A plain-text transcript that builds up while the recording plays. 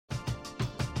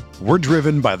We're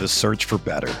driven by the search for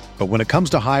better. But when it comes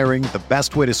to hiring, the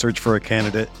best way to search for a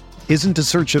candidate isn't to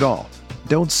search at all.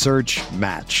 Don't search,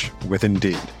 match with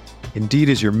Indeed. Indeed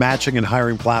is your matching and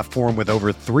hiring platform with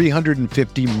over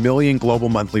 350 million global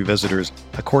monthly visitors,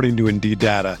 according to Indeed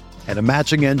data, and a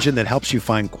matching engine that helps you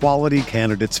find quality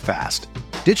candidates fast.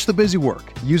 Ditch the busy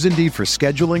work. Use Indeed for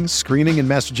scheduling, screening, and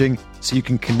messaging so you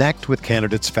can connect with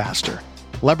candidates faster.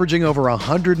 Leveraging over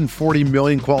 140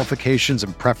 million qualifications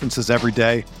and preferences every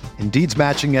day, Indeed's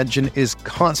matching engine is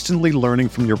constantly learning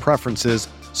from your preferences,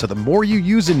 so the more you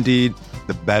use Indeed,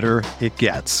 the better it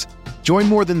gets. Join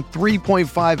more than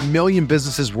 3.5 million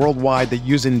businesses worldwide that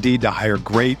use Indeed to hire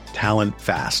great talent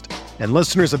fast. And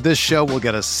listeners of this show will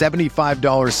get a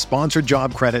 $75 sponsored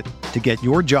job credit to get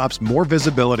your jobs more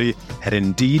visibility at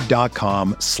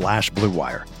Indeed.com/Blue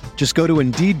Wire. Just go to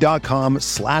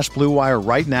Indeed.com/Blue Wire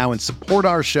right now and support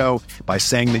our show by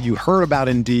saying that you heard about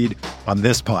Indeed on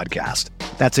this podcast.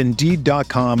 That's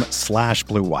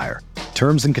Indeed.com/Blue Wire.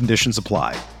 Terms and conditions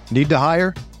apply. Need to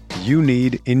hire? You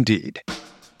need Indeed.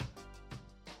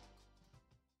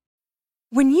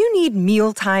 When you need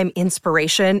mealtime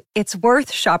inspiration, it's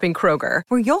worth shopping Kroger,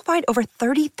 where you'll find over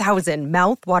 30,000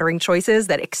 mouth-watering choices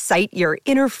that excite your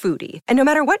inner foodie. And no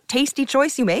matter what tasty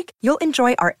choice you make, you'll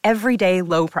enjoy our everyday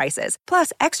low prices,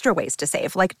 plus extra ways to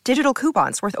save, like digital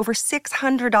coupons worth over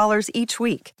 $600 each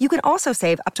week. You can also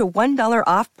save up to $1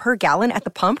 off per gallon at the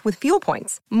pump with fuel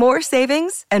points. More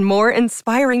savings and more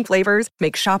inspiring flavors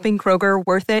make shopping Kroger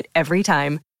worth it every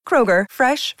time. Kroger,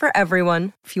 fresh for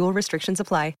everyone. Fuel restrictions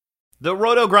apply. The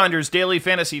Roto-Grinders Daily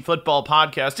Fantasy Football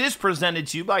Podcast is presented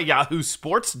to you by Yahoo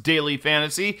Sports Daily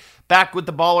Fantasy. Back with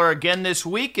the baller again this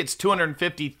week. It's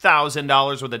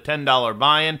 $250,000 with a $10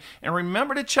 buy-in. And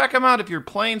remember to check them out if you're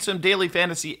playing some Daily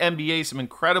Fantasy NBA, some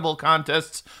incredible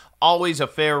contests. Always a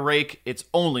fair rake. It's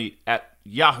only at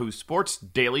Yahoo Sports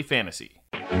Daily Fantasy.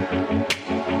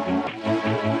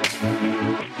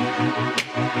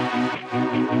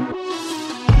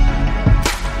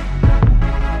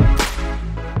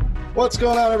 What's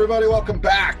going on, everybody? Welcome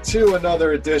back to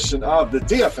another edition of the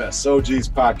DFS OGs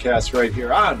podcast right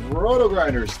here on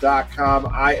rotogrinders.com.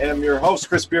 I am your host,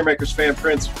 Chris Beermakers Fan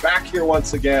Prince, back here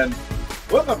once again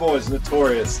with my boys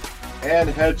Notorious and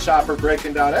Head Chopper,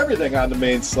 breaking down everything on the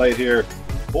main slate here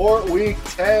for Week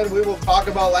 10. We will talk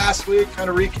about last week, kind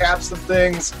of recap some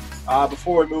things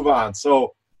before we move on.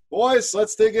 So, boys,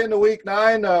 let's dig into Week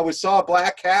 9. We saw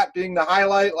Black Cat being the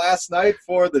highlight last night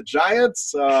for the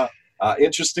Giants.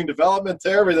 Interesting development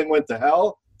there. Everything went to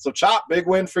hell. So, Chop, big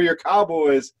win for your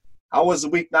Cowboys. How was the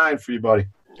Week 9 for you, buddy?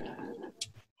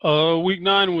 Week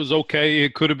 9 was okay.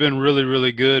 It could have been really,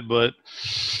 really good, but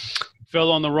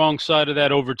fell on the wrong side of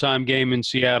that overtime game in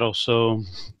Seattle. So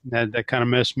that kind of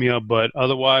messed me up. But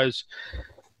otherwise,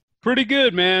 pretty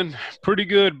good, man. Pretty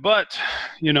good. But,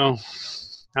 you know,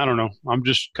 I don't know. I'm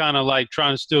just kind of like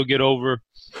trying to still get over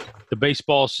the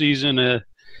baseball season.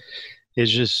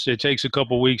 It takes a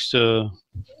couple weeks to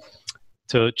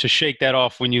shake that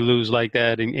off when you lose like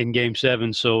that in Game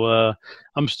 7. So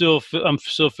I'm still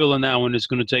feeling that one. It's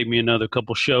going to take me another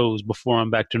couple shows before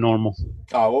I'm back to normal.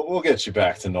 Oh, we'll get you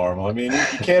back to normal. I mean,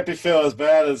 you can't be feeling as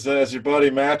bad as your buddy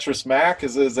Mattress Mac.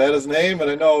 Is that his name? And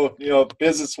I know,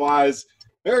 business wise,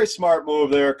 very smart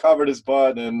move there. Covered his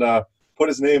butt and put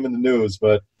his name in the news.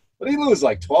 But what did he lose,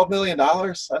 like $12 million on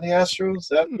the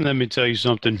Astros? Let me tell you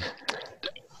something.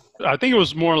 I think it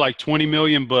was more like $20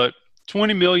 million, but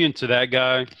 $20 million to that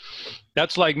guy,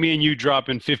 that's like me and you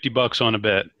dropping $50 on a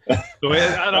bet. So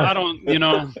I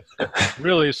don't,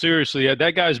 really seriously,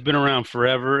 that guy's been around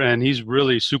forever and he's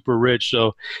really super rich.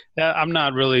 So I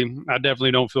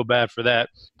definitely don't feel bad for that.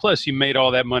 Plus he made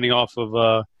all that money off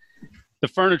of the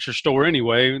furniture store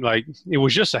anyway. Like, it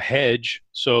was just a hedge.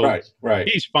 So right.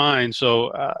 He's fine.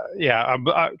 So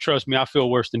trust me, I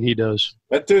feel worse than he does.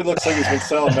 That dude looks like he's been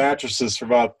selling mattresses for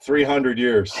about 300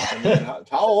 years. I mean,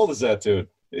 how old is that dude?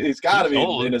 He's got to be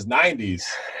in his 90s.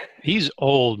 He's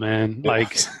old, man.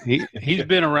 Like, he's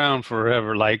been around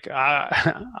forever. Like,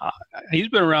 he's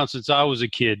been around since I was a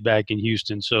kid back in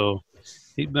Houston. So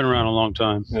he's been around a long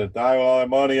time. Yeah, die all that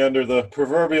money under the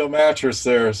proverbial mattress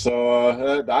there.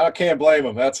 So I can't blame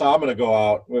him. That's how I'm going to go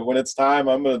out. When it's time,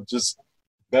 I'm going to just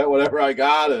bet whatever I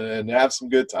got and have some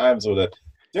good times with it.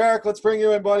 Derek, let's bring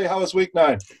you in, buddy. How was Week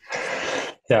 9?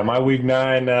 Yeah, my Week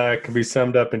 9 can be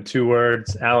summed up in 2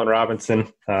 words. Allen Robinson.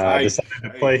 Decided to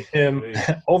play him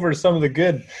over some of the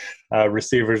good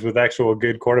receivers with actual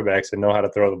good quarterbacks and know how to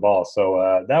throw the ball.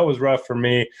 So that was rough for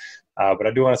me. But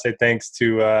I do want to say thanks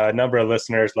to a number of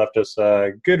listeners. Left us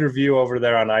a good review over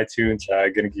there on iTunes.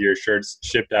 Going to get your shirts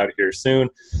shipped out here soon.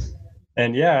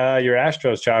 And, yeah, your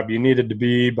Astros job, you needed to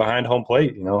be behind home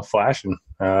plate, flashing.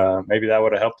 maybe that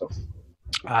would have helped him.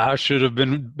 I should have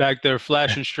been back there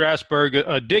flashing Strasburg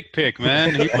a dick pic,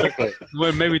 man. He would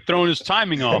have maybe thrown his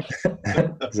timing off.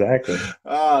 Exactly.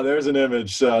 There's an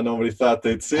image nobody thought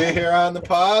they'd see here on the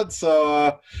pod.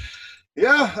 So,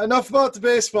 yeah, enough about the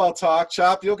baseball talk,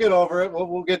 Chop. You'll get over it.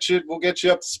 We'll get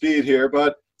you up to speed here.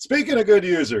 But speaking of good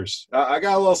users, I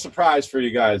got a little surprise for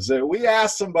you guys. We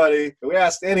asked anybody,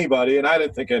 and I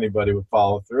didn't think anybody would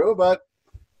follow through, but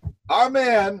our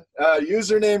man,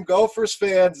 username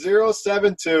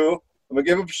GophersFan072, I'm going to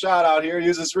give him a shout out here,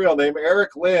 use his real name,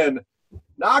 Eric Lynn,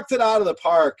 knocked it out of the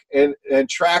park and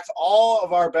tracked all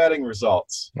of our betting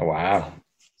results. Oh, wow.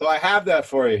 So I have that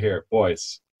for you here,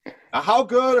 boys. Now, how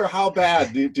good or how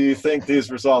bad do you think these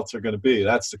results are going to be?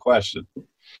 That's the question.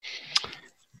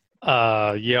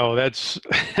 That's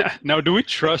no. Do we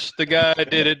trust the guy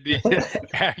that did it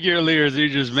accurately, or is he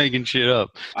just making shit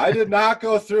up? I did not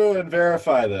go through and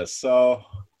verify this. So,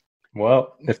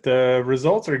 well, if the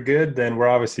results are good, then we're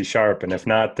obviously sharp, and if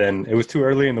not, then it was too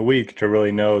early in the week to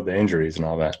really know the injuries and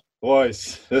all that.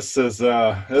 Boys, this is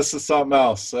something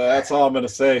else. That's all I'm going to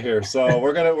say here. So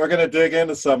we're gonna dig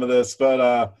into some of this,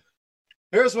 but.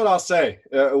 Here's what I'll say.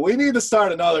 We need to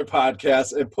start another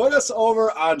podcast and put us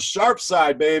over on Sharp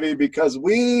Side, baby, because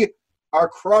we are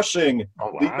crushing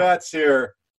the bets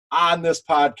here on this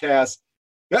podcast.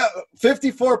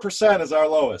 54% is our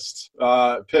lowest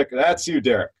pick. That's you,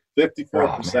 Derek.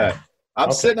 54%.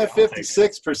 I'm sitting at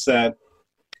 56%.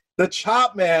 The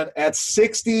Chop Man at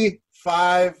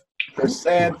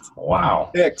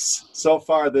 65% picks so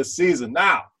far this season.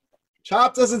 Now,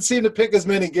 Chop doesn't seem to pick as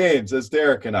many games as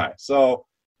Derek and I. So,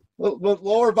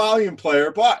 lower volume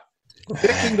player, but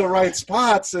picking the right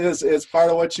spots is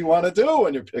part of what you want to do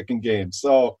when you're picking games.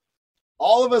 So,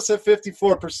 all of us at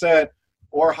 54%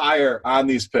 or higher on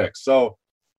these picks. So,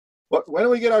 when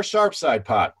do we get our Sharp Side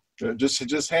pod?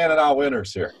 Just handing out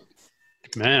winners here.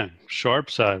 Man, Sharp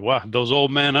Side. Wow, those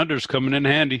old man unders coming in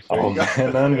handy. Old man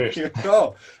unders. Here you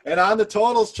go. And on the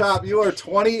totals, Chop, you are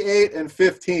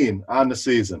 28-15 on the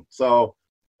season. So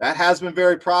that has been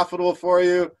very profitable for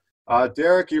you.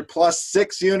 Derek, you're plus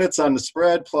 6 units on the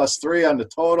spread, plus 3 on the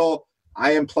total.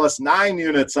 I am plus 9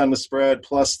 units on the spread,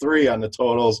 plus 3 on the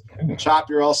totals. And Chop,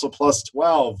 you're also plus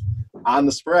 12 on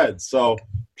the spread. So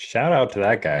shout out to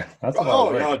that guy. That's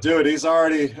no, dude, he's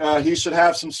already he should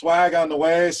have some swag on the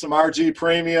way, some RG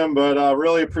premium, but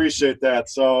really appreciate that.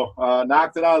 So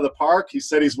knocked it out of the park. He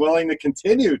said he's willing to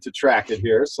continue to track it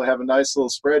here, so I have a nice little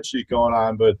spreadsheet going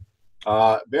on, but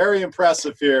very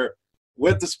impressive here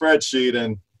with the spreadsheet.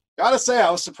 And gotta say,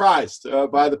 I was surprised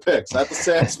by the picks. Not to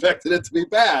say I expected it to be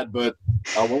bad, but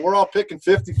when we're all picking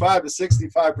 55 to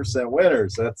 65%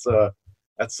 winners, that's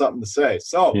something to say.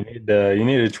 So you need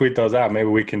to tweet those out. Maybe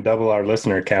we can double our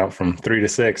listener count from 3 to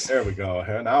 6. There we go.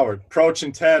 Now we're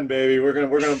approaching 10, baby. We're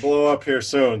gonna blow up here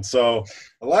soon. So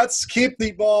let's keep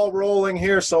the ball rolling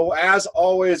here. So as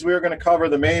always, we're gonna cover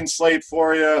the main slate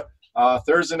for you.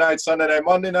 Thursday night, Sunday night,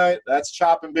 Monday night. That's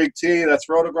Chop and Big T. That's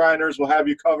Roto Grinders. We'll have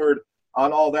you covered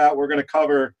on all that. We're gonna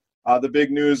cover the big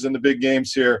news and the big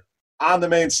games here on the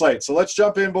main slate. So let's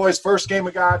jump in, boys. First game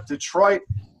we got Detroit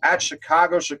at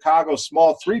Chicago. Chicago,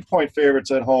 small 3-point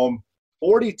favorites at home,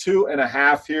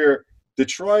 42.5 here.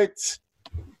 Detroit,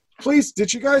 please,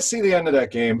 did you guys see the end of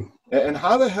that game? And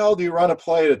how the hell do you run a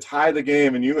play to tie the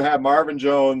game and you have Marvin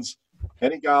Jones,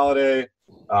 Kenny Galladay,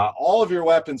 all of your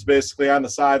weapons basically on the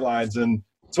sidelines, and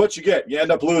it's what you get. You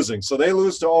end up losing. So they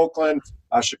lose to Oakland.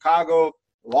 Chicago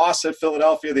lost at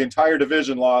Philadelphia. The entire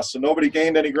division lost. So nobody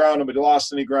gained any ground. Nobody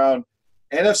lost any ground.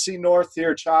 NFC North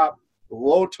here, Chop,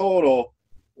 low total.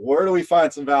 Where do we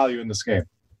find some value in this game?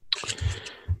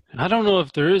 I don't know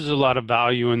if there is a lot of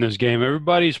value in this game.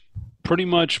 Everybody's pretty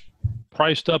much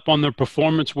priced up on their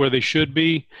performance where they should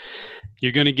be.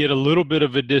 You're going to get a little bit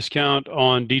of a discount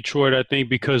on Detroit, I think,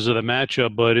 because of the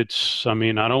matchup. But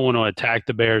I don't want to attack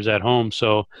the Bears at home.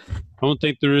 So I don't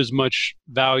think there is much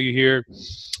value here.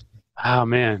 Oh,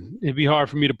 man, it'd be hard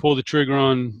for me to pull the trigger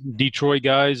on Detroit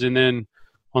guys. And then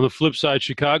on the flip side,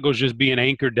 Chicago's just being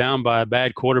anchored down by a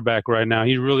bad quarterback right now.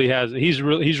 He's really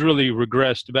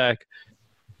regressed back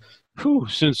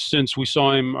since we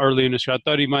saw him early in his career. I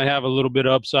thought he might have a little bit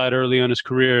of upside early in his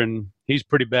career, and he's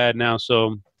pretty bad now.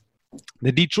 So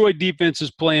the Detroit defense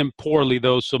is playing poorly,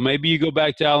 though. So maybe you go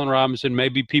back to Allen Robinson.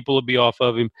 Maybe people will be off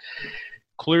of him.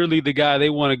 Clearly, the guy they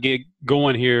want to get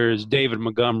going here is David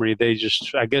Montgomery.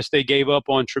 I guess they gave up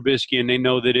on Trubisky, and they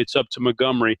know that it's up to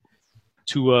Montgomery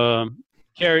to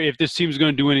carry. If this team's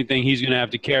going to do anything, he's going to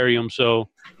have to carry him. So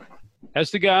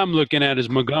That's the guy I'm looking at is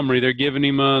Montgomery. They're giving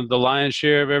him the lion's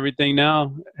share of everything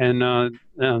now. And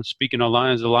speaking of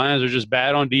Lions, the Lions are just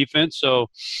bad on defense. So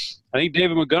I think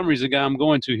David Montgomery's the guy I'm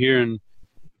going to here. And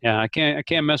yeah, I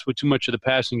can't mess with too much of the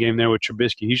passing game there with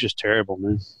Trubisky. He's just terrible,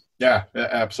 man. Yeah,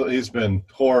 absolutely. He's been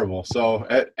horrible. So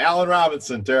Allen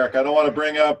Robinson, Derek, I don't want to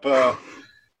bring up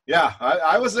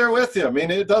I was there with you. I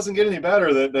mean, it doesn't get any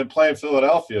better than playing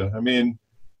Philadelphia. I mean,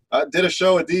 I did a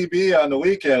show with DB on the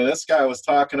weekend, and this guy was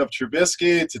talking up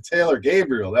Trubisky to Taylor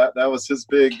Gabriel. That was his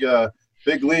big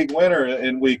league winner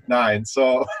in Week 9.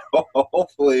 So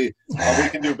hopefully we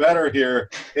can do better here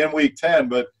in Week 10.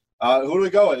 But who do we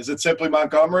go with? Is it simply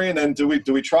Montgomery? And then do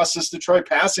we trust this Detroit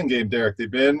passing game, Derek?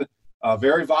 They've been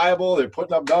very viable. They're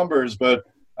putting up numbers, but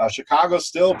Chicago's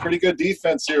still pretty good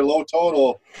defense here, low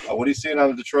total. What are you seeing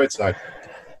on the Detroit side?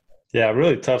 Yeah,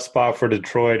 really tough spot for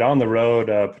Detroit on the road,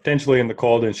 potentially in the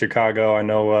cold in Chicago. I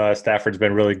know Stafford's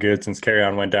been really good since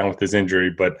Kerryon went down with his injury,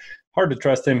 but hard to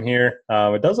trust him here.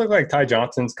 It does look like Ty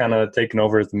Johnson's kind of taken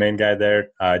over as the main guy there.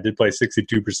 Did play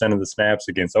 62% of the snaps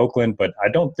against Oakland, but I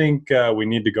don't think we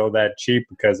need to go that cheap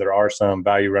because there are some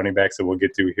value running backs that we'll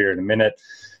get to here in a minute.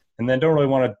 And then don't really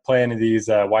want to play any of these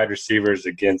wide receivers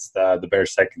against the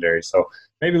Bears secondary. So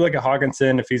maybe look at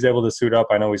Hawkinson if he's able to suit up.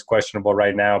 I know he's questionable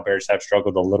right now. Bears have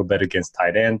struggled a little bit against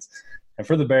tight ends. And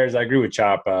for the Bears, I agree with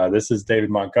Chop. This is David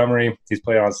Montgomery. He's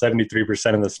played on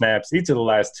 73% of the snaps each of the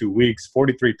last 2 weeks,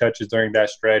 43 touches during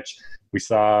that stretch. We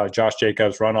saw Josh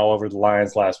Jacobs run all over the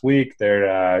Lions last week.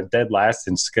 They're dead last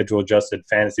in schedule-adjusted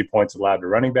fantasy points allowed to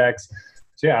running backs.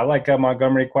 So, yeah, I like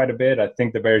Montgomery quite a bit. I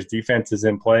think the Bears' defense is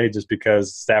in play just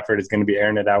because Stafford is going to be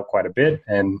airing it out quite a bit.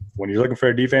 And when you're looking for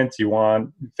a defense, you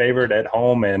want favored at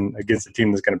home and against a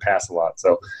team that's going to pass a lot.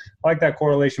 So I like that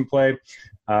correlation play.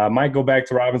 Might go back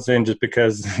to Robinson just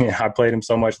because I played him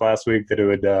so much last week that it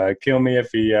would kill me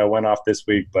if he went off this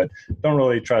week. But don't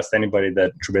really trust anybody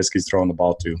that Trubisky's throwing the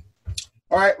ball to.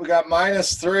 All right, we got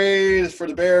 -3 for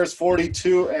the Bears,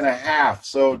 42.5.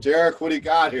 So, Derek, what do you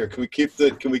got here? Can we keep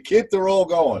the roll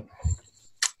going?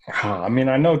 I mean,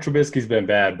 I know Trubisky's been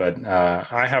bad, but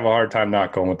I have a hard time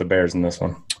not going with the Bears in this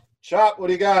one. Chop, what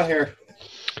do you got here?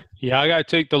 Yeah, I got to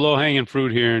take the low-hanging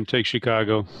fruit here and take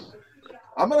Chicago.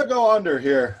 I'm going to go under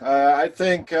here. I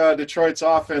think Detroit's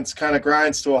offense kind of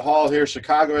grinds to a halt here.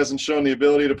 Chicago hasn't shown the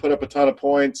ability to put up a ton of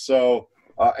points, so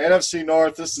NFC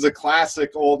North, this is a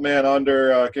classic old man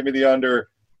under. Give me the under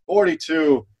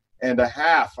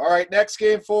 42.5. All right, next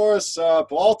game for us,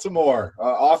 Baltimore,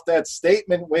 off that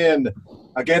statement win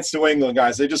against New England,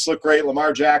 guys. They just look great.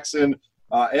 Lamar Jackson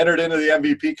entered into the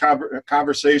MVP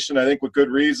conversation, I think, with good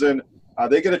reason.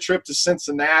 They get a trip to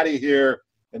Cincinnati here,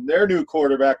 and their new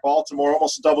quarterback, Baltimore,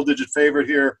 almost a double-digit favorite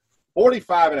here,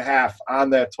 45.5 on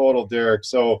that total, Derek.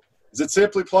 So is it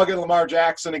simply plug in Lamar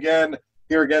Jackson again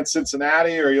here against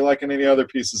Cincinnati, or are you liking any other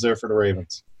pieces there for the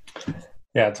Ravens?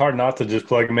 Yeah, it's hard not to just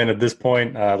plug him in at this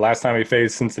point. Last time he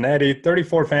faced Cincinnati,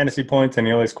 34 fantasy points, and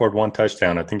he only scored 1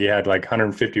 touchdown. I think he had like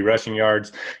 150 rushing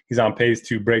yards. He's on pace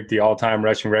to break the all-time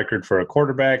rushing record for a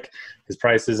quarterback. His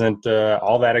price isn't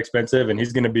all that expensive, and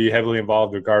he's going to be heavily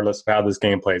involved regardless of how this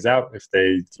game plays out. If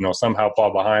they, somehow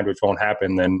fall behind, which won't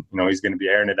happen, then, he's going to be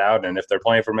airing it out. And if they're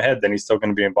playing from ahead, then he's still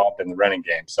going to be involved in the running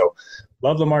game. So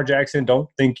love Lamar Jackson. Don't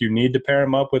think you need to pair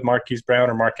him up with Marquise Brown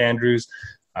or Mark Andrews.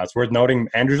 It's worth noting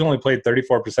Andrews only played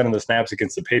 34% of the snaps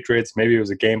against the Patriots. Maybe it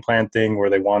was a game plan thing where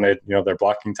they wanted, their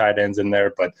blocking tight ends in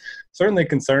there, but certainly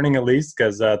concerning at least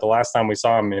because the last time we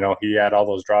saw him, he had all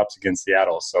those drops against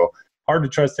Seattle. So hard to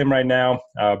trust him right now.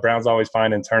 Brown's always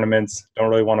fine in tournaments. Don't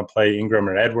really want to play Ingram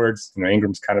or Edwards.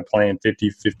 Ingram's kind of playing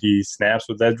 50-50 snaps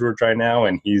with Edwards right now,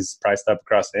 and he's priced up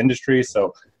across the industry.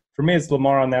 So for me, it's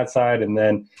Lamar on that side. And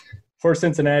then for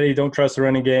Cincinnati, don't trust the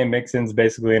running game. Mixon's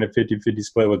basically in a 50-50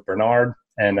 split with Bernard.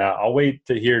 And I'll wait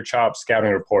to hear Chop's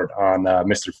scouting report on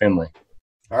Mr. Finley.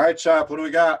 All right, Chop, what do we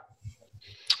got?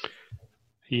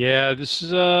 Yeah, this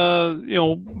is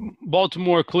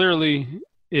Baltimore clearly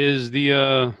is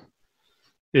the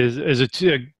is a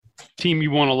team you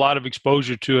want a lot of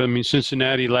exposure to. I mean,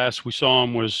 Cincinnati last we saw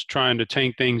him was trying to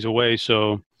tank things away.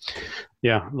 So,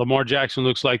 yeah, Lamar Jackson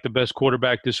looks like the best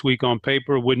quarterback this week on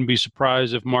paper. Wouldn't be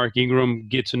surprised if Mark Ingram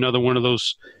gets another one of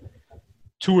those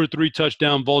 2 or 3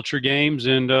 touchdown vulture games,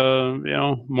 and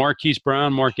Marquise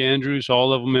Brown, Mark Andrews,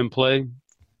 all of them in play.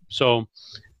 So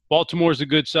Baltimore's a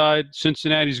good side.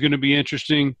 Cincinnati's going to be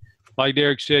interesting. Like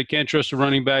Derek said, can't trust the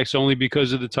running backs only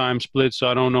because of the time split, so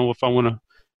I don't know if I want to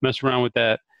mess around with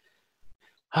that.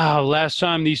 Last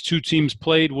time these two teams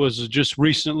played was just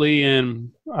recently, and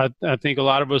I think a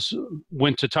lot of us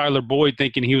went to Tyler Boyd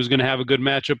thinking he was going to have a good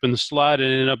matchup in the slot,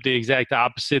 and ended up the exact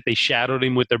opposite. They shadowed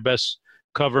him with their best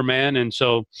cover man, and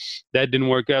so that didn't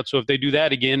work out. So if they do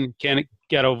that again,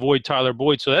 got to avoid Tyler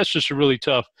Boyd. So that's just a really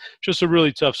tough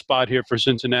spot here for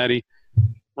Cincinnati.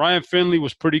 Ryan Finley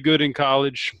was pretty good in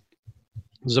college.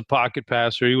 He was a pocket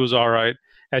passer. He was all right.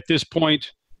 At this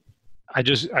point, I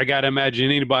got to imagine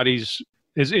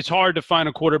it's hard to find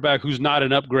a quarterback who's not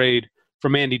an upgrade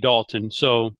from Andy Dalton.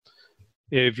 So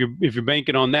if you're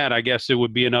banking on that, I guess it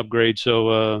would be an upgrade.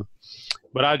 So,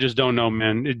 but I just don't know,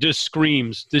 man. This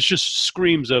just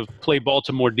screams of play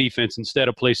Baltimore defense instead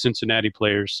of play Cincinnati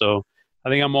players. So I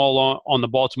think I'm all on the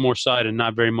Baltimore side and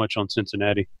not very much on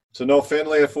Cincinnati. So no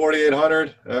Finley at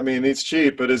 4,800. I mean, he's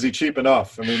cheap, but is he cheap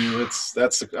enough? I mean,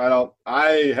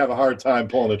 I have a hard time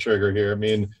pulling the trigger here. I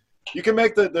mean, you can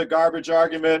make the garbage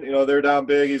argument. You know, they're down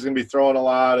big. He's going to be throwing a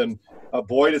lot, and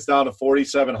Boyd is down to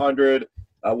 4,700.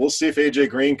 We'll see if AJ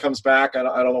Green comes back. I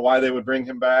don't know why they would bring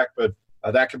him back, but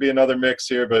that could be another mix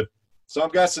here. But so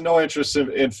I'm guessing no interest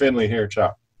in Finley here,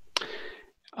 Chop.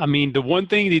 I mean, the one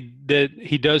thing that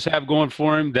he does have going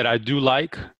for him that I do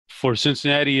like for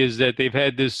Cincinnati is that they've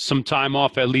had some time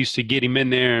off at least to get him in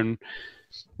there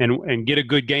and get a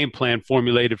good game plan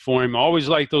formulated for him. I always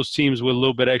like those teams with a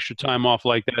little bit extra time off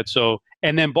like that. So,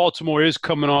 and then Baltimore is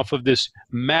coming off of this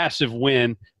massive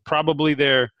win, probably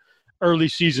their early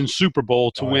season Super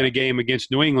Bowl to win a game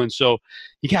against New England. So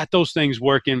you got those things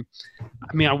working.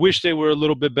 I mean, I wish they were a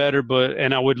little bit better,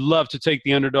 and I would love to take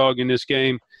the underdog in this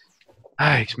game.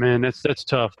 Yikes, man, that's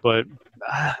tough, but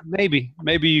maybe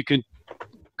you can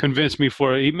convince me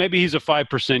maybe he's a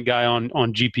 5% guy on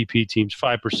GPP teams,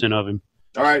 5% of him.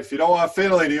 All right, if you don't want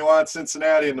Finley, do you want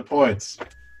Cincinnati in the points?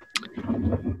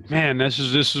 Man,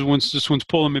 this one's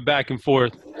pulling me back and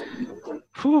forth.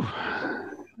 Whew.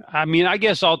 I mean, I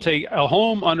guess I'll take a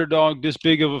home underdog this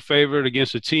big of a favorite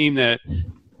against a team that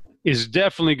is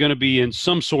definitely going to be in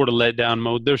some sort of letdown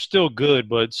mode. They're still good,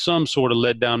 but some sort of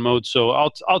letdown mode. So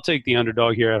I'll take the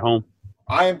underdog here at home.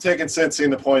 I am taking Cincy in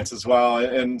the points as well,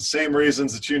 and same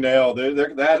reasons that you nailed.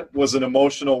 That was an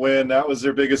emotional win. That was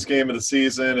their biggest game of the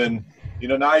season, and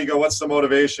now you go, what's the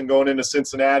motivation going into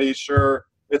Cincinnati? Sure,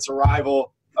 it's a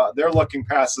rival. They're looking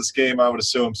past this game, I would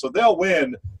assume, so they'll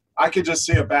win. I could just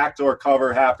see a backdoor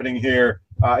cover happening here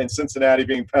in Cincinnati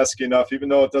being pesky enough, even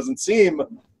though it doesn't seem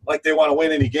like they want to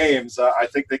win any games. I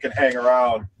think they can hang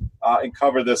around and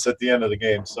cover this at the end of the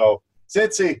game. So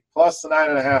Cincy plus the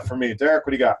 9.5 for me. Derek,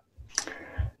 what do you got?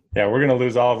 Yeah, we're going to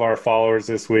lose all of our followers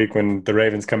this week when the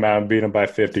Ravens come out and beat them by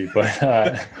 50. But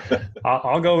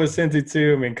I'll go with Cincy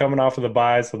too. I mean, coming off of the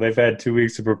bye, so they've had 2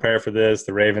 weeks to prepare for this.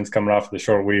 The Ravens coming off of the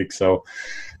short week. So,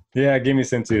 yeah, give me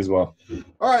Cincy as well.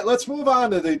 All right, let's move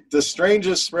on to the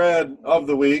strangest spread of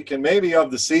the week and maybe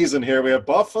of the season here. We have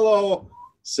Buffalo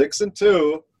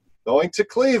 6-2 going to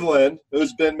Cleveland,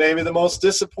 who's been maybe the most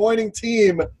disappointing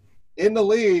team in the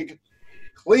league.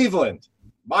 Cleveland.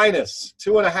 minus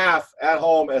 2.5 at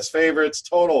home as favorites,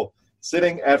 total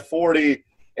sitting at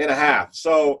 40.5.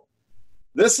 So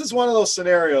this is one of those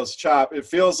scenarios, Chop. It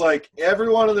feels like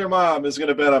everyone and their mom is going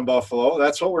to bet on Buffalo.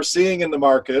 That's what we're seeing in the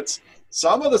markets.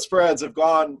 Some of the spreads have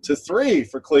gone to 3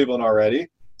 for Cleveland already.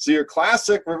 So your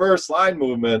classic reverse line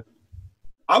movement.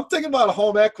 I'm thinking about a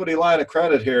home equity line of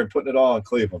credit here and putting it all in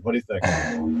Cleveland. What do you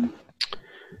think?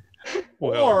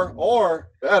 Or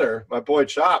better, my boy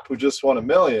Chop, who just won $1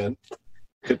 million,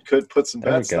 could put some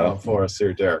bets down for us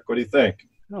here, Derek. What do you think?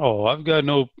 Oh, I've got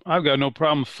no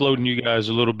problem floating you guys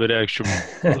a little bit extra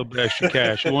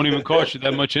cash. It won't even cost you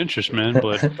that much interest, man.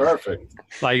 But perfect.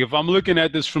 Like if I'm looking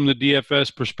at this from the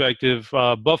DFS perspective,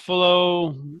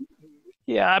 Buffalo.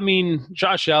 Yeah, I mean,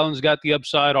 Josh Allen's got the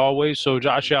upside always, so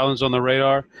Josh Allen's on the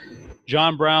radar.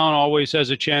 John Brown always has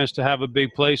a chance to have a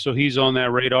big play, so he's on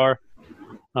that radar.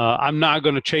 I'm not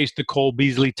going to chase the Cole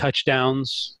Beasley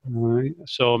touchdowns,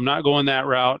 so I'm not going that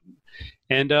route.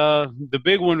 And the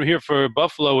big one here for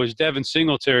Buffalo is Devin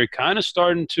Singletary kind of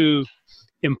starting to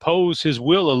impose his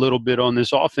will a little bit on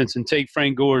this offense and take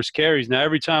Frank Gore's carries. Now,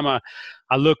 every time I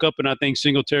look up and I think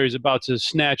Singletary's about to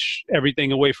snatch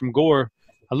everything away from Gore,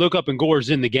 I look up and Gore's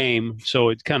in the game, so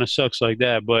it kind of sucks like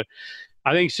that. But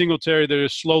I think Singletary, they're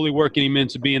slowly working him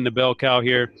into being the bell cow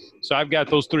here. So I've got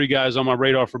those 3 guys on my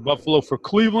radar for Buffalo. For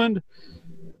Cleveland,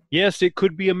 yes, it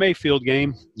could be a Mayfield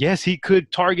game. Yes, he could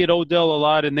target Odell a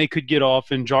lot, and they could get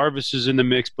off, and Jarvis is in the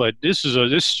mix. But this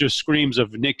just screams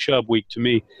of Nick Chubb week to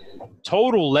me.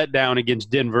 Total letdown against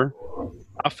Denver.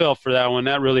 I fell for that one.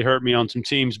 That really hurt me on some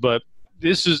teams. But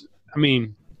this is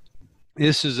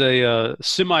a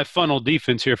semi-funnel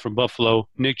defense here from Buffalo.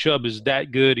 Nick Chubb is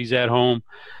that good. He's at home.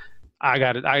 I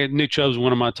got it. Nick Chubb's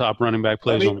one of my top running back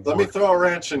plays on the board. Let me throw a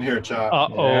wrench in here, Chop.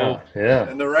 Uh-oh. Yeah.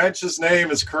 And the wrench's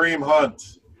name is Kareem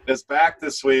Hunt. is back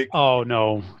this week. Oh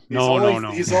no.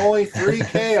 He's only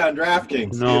 $3K on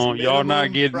DraftKings. No, y'all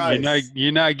not getting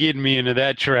you're not getting me into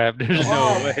that trap. There's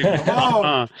no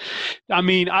way. I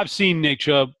mean, I've seen Nick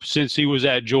Chubb since he was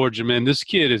at Georgia, man. This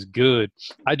kid is good.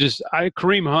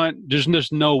 Kareem Hunt, there's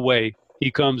just no way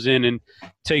he comes in and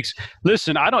takes –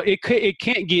 listen, it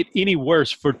can't get any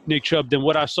worse for Nick Chubb than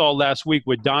what I saw last week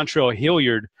with Dontrell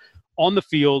Hilliard on the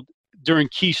field during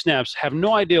key snaps. Have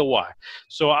no idea why.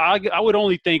 So I would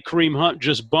only think Kareem Hunt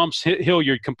just bumps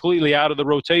Hilliard completely out of the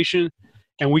rotation,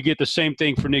 and we get the same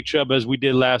thing for Nick Chubb as we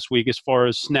did last week as far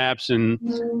as snaps. And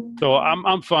so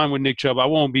I'm fine with Nick Chubb. I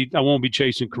won't be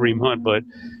chasing Kareem Hunt, but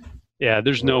yeah,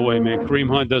 there's no way, man. Kareem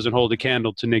Hunt doesn't hold a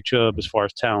candle to Nick Chubb as far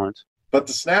as talent. But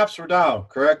the snaps were down,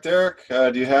 correct, Derek?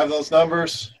 Do you have those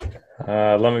numbers?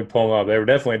 Let me pull them up. They were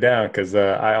definitely down because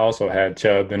I also had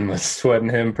Chubb and was sweating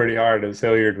him pretty hard as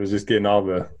Hilliard was just getting all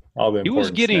the snaps.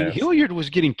 Hilliard was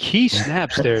getting key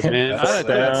snaps there, man.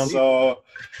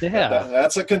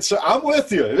 That's a concern. I'm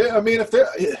with you. I mean,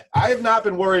 I have not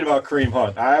been worried about Kareem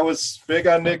Hunt. I was big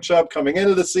on Nick Chubb coming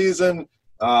into the season.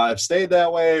 I've stayed that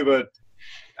way, but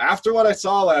after what I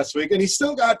saw last week, and he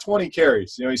still got 20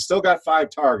 carries. You know, he still got 5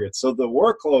 targets, so the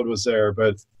workload was there.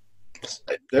 But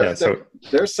they're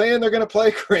saying they're going to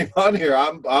play Kareem Hunt here.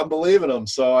 I'm believing them.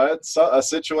 So it's a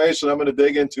situation I'm going to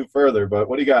dig into further. But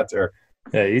what do you got there?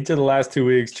 Yeah, each of the last 2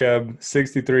 weeks, Chubb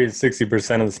 63 and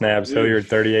 60% of the snaps, Hilliard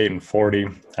 38 and 40.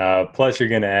 Plus, you're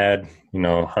going to add,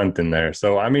 Hunt in there.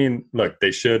 So I mean, look, they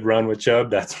should run with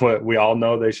Chubb. That's what we all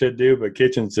know they should do. But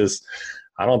Kitchens just.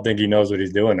 I don't think he knows what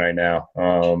he's doing right now.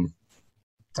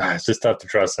 It's just tough to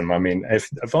trust him. I mean, if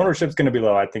ownership's going to be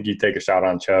low, I think you take a shot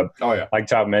on Chubb. Oh, yeah. Like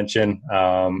Chop mentioned,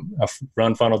 a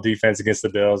run funnel defense against the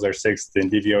Bills. They're 6th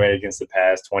in DVOA against the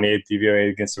pass, 28th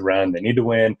DVOA against the run. They need to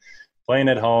win. Playing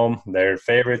at home, they're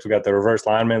favorites. We got the reverse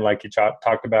lineman like you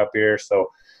talked about here. So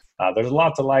there's a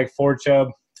lot to like for Chubb.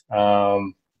 I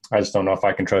just don't know if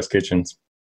I can trust Kitchens.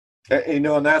 And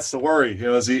that's the worry.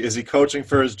 Is he coaching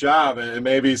for his job? And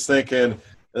maybe he's thinking,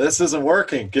 this isn't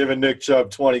working, giving Nick Chubb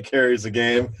 20 carries a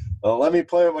game. Well, let me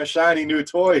play with my shiny new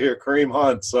toy here, Kareem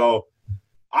Hunt. So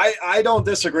I don't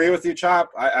disagree with you,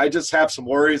 Chop. I just have some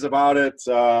worries about it.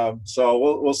 So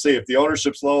we'll see. If the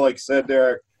ownership's low, like you said,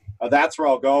 Derek, that's where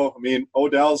I'll go. I mean,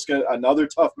 Odell's got another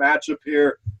tough matchup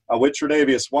here with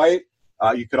Tre'Davious White.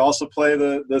 You could also play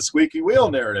the squeaky wheel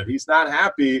narrative. He's not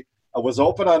happy. Was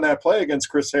open on that play against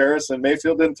Chris Harris, and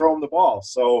Mayfield didn't throw him the ball.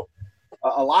 So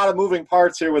a lot of moving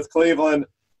parts here with Cleveland.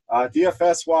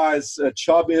 DFS-wise,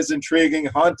 Chubb is intriguing.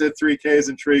 Hunt at 3K is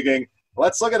intriguing.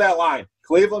 Let's look at that line.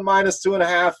 Cleveland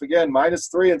 -2.5. Again,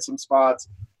 -3 in some spots.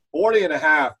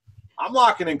 40.5. I'm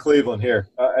locking in Cleveland here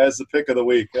as the pick of the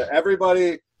week.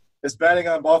 Everybody is betting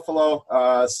on Buffalo.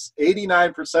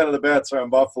 89% of the bets are on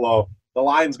Buffalo. The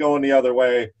line's going the other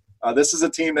way. This is a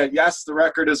team that, yes, the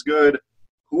record is good.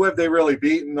 Who have they really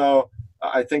beaten, though?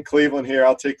 I think Cleveland here.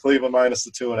 I'll take Cleveland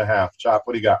 -2.5. Chop,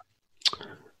 what do you got?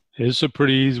 It's a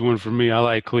pretty easy one for me. I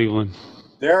like Cleveland.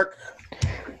 Derek?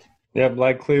 Yep,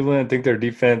 like Cleveland. I think their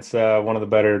defense, one of the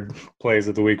better plays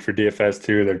of the week for DFS,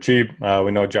 too. They're cheap.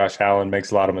 We know Josh Allen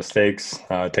makes a lot of mistakes,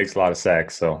 takes a lot of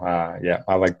sacks. So,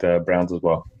 I like the Browns as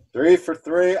well. 3 for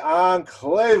 3 on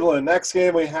Cleveland. Next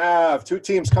game we have 2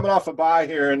 teams coming off a bye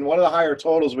here, and one of the higher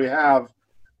totals we have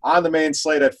on the main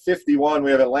slate at 51. We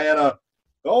have Atlanta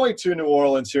going to New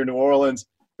Orleans here. New Orleans,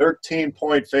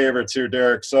 13-point favorites here,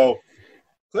 Derek. So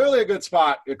clearly a good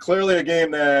spot. Clearly a game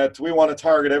that we want to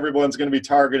target. Everyone's going to be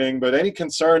targeting. But any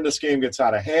concern this game gets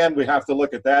out of hand, we have to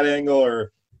look at that angle,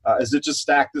 or is it just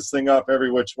stack this thing up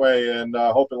every which way and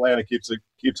hope Atlanta keeps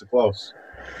it close?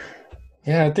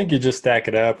 Yeah, I think you just stack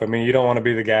it up. I mean, you don't want to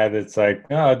be the guy that's like,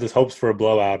 just hopes for a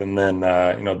blowout, and then,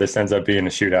 this ends up being a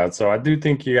shootout. So I do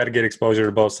think you got to get exposure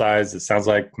to both sides. It sounds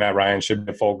like Matt Ryan should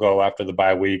be full go after the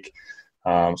bye week.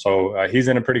 So he's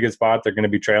in a pretty good spot. They're going to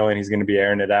be trailing. He's going to be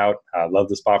airing it out. I love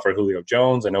the spot for Julio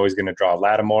Jones. I know he's going to draw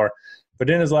Lattimore. But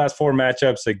in his last 4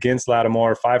 matchups against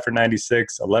Lattimore, 5 for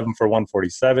 96, 11 for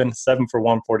 147, 7 for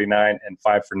 149, and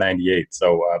 5 for 98.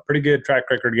 So pretty good track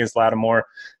record against Lattimore.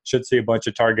 Should see a bunch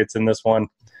of targets in this one.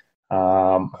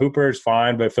 Hooper is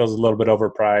fine, but feels a little bit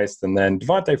overpriced. And then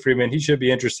Devontae Freeman, he should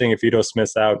be interesting if Ito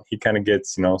Smith's out. He kind of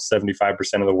gets,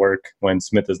 75% of the work when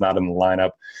Smith is not in the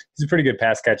lineup. He's a pretty good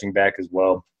pass-catching back as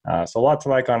well. So a lot to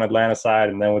like on Atlanta side.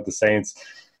 And then with the Saints,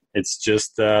 it's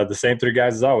just the same 3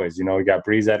 guys as always. We got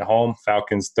Breeze at home,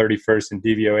 Falcons 31st in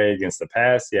DVOA against the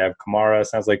pass. You have Kamara,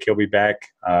 sounds like he'll be back.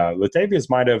 Latavius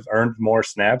might have earned more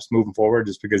snaps moving forward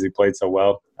just because he played so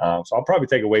well. So I'll probably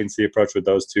take a wait-and-see approach with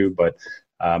those 2, but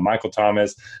Michael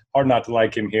Thomas, hard not to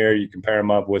like him here. You can pair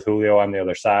him up with Julio on the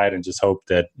other side and just hope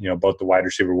that, both the wide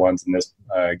receiver ones in this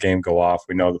game go off.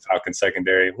 We know the Falcons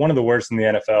secondary, one of the worst in the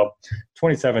NFL,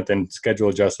 27th in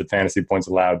schedule-adjusted fantasy points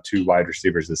allowed to wide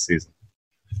receivers this season.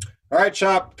 All right,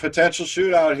 Chop, potential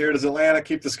shootout here. Does Atlanta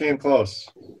keep this game close?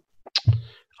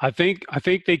 I think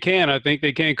they can. I think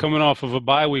they can coming off of a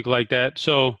bye week like that.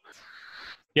 So,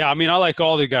 yeah, I mean, I like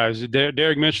all the guys.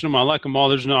 Derek mentioned them. I like them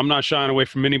all. I'm not shying away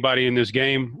from anybody in this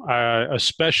game. I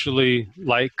especially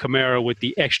like Kamara with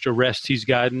the extra rest he's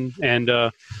gotten. And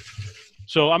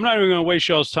so I'm not even going to waste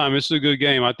y'all's time. This is a good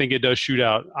game. I think it does shoot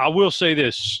out. I will say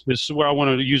this. This is where I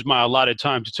want to use my allotted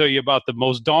time to tell you about the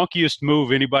most donkiest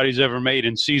move anybody's ever made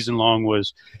in season long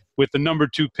was with the number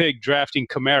 2 pick drafting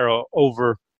Kamara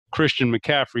over Christian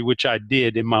McCaffrey, which I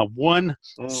did in my one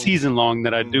season long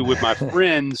that I do with my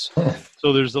friends.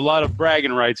 So there's a lot of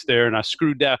bragging rights there, and I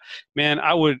screwed down. Man,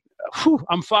 I'm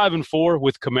 5-4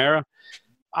 with Kamara.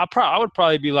 I would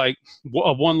probably be like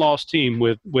a one-loss team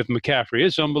with McCaffrey.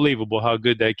 It's unbelievable how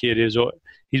good that kid is.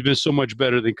 He's been so much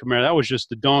better than Kamara. That was just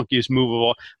the donkiest move of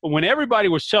all. But when everybody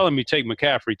was telling me take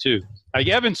McCaffrey too, like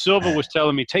Evan Silva was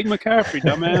telling me take McCaffrey,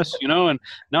 dumbass, and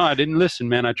no, I didn't listen,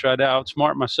 man. I tried to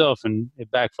outsmart myself, and it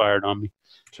backfired on me.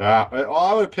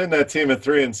 I would pin that team at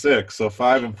 3-6, so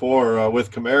 5-4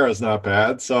 with Kamara is not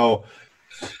bad. So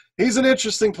he's an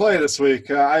interesting play this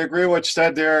week. I agree with what you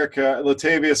said, Derek.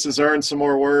 Latavius has earned some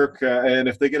more work, and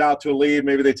if they get out to a lead,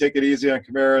 maybe they take it easy on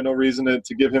Kamara. No reason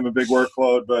to give him a big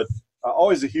workload, but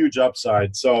always a huge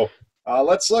upside. So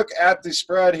let's look at the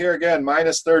spread here again,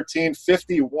 -13,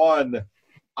 51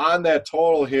 on that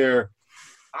total here.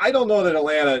 I don't know that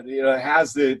Atlanta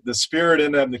has the spirit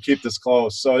in them to keep this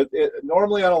close. So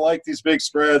normally I don't like these big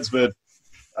spreads, but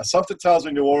something tells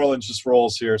me New Orleans just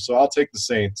rolls here. So I'll take the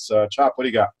Saints. Chop, what do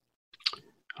you got?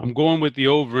 I'm going with the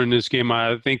over in this game.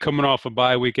 I think coming off a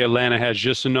bye week, Atlanta has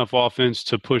just enough offense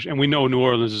to push. And we know New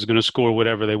Orleans is going to score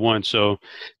whatever they want. So I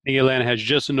think Atlanta has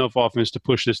just enough offense to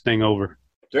push this thing over.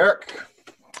 Derek?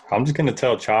 I'm just going to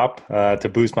tell Chop to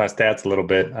boost my stats a little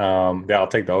bit. Yeah, I'll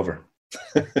take the over.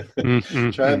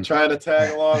 Trying to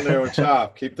tag along there with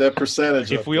Chop. Keep that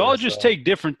percentage. If we all just take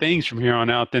different things from here on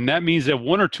out, then that means that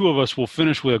one or two of us will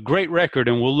finish with a great record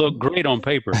and we'll look great on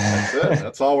paper. That's it.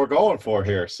 That's all we're going for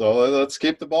here. So let's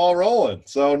keep the ball rolling.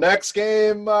 So next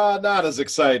game, not as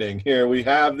exciting. Here we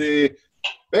have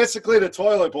basically the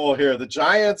toilet bowl here. The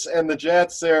Giants and the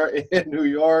Jets there in New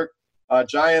York.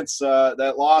 Giants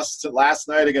that lost last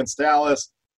night against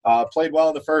Dallas, played well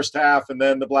in the first half, and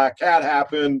then the Black Cat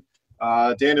happened.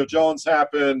 Daniel Jones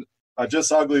happened.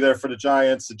 Just ugly there for the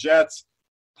Giants. The Jets,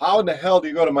 how in the hell do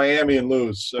you go to Miami and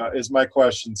lose is my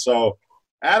question. So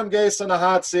Adam Gase on the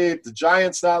hot seat. The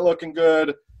Giants not looking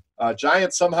good.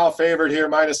 Giants somehow favored here,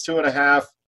 -2.5.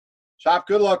 Chop,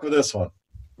 good luck with this one.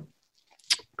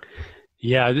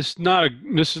 Yeah, this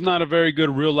is not a very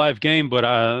good real life game, but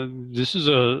this is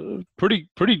a pretty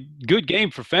good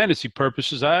game for fantasy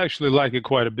purposes. I actually like it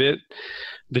quite a bit.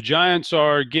 The Giants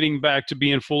are getting back to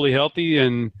being fully healthy,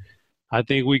 and I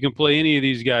think we can play any of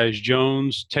these guys: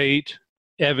 Jones, Tate,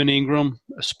 Evan Ingram,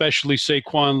 especially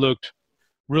Saquon looked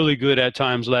really good at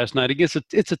times last night.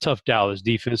 It's a tough Dallas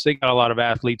defense. They got a lot of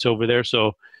athletes over there,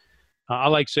 so I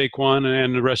like Saquon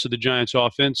and the rest of the Giants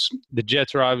offense. The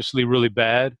Jets are obviously really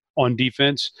bad on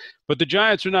defense, but the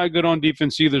Giants are not good on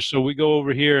defense either. So we go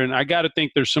over here, and I got to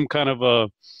think there's some kind of a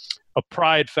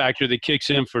pride factor that kicks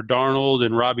in for Darnold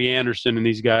and Robbie Anderson and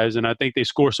these guys, and I think they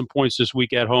score some points this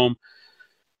week at home.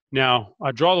 Now,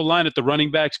 I draw the line at the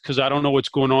running backs because I don't know what's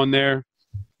going on there.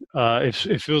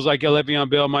 It feels like Le'Veon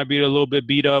Bell might be a little bit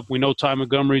beat up. We know Ty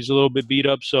Montgomery's a little bit beat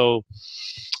up, so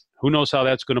who knows how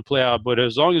that's going to play out. But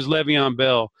as long as Le'Veon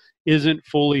Bell isn't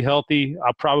fully healthy,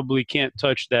 I probably can't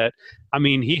touch that. I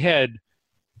mean, he had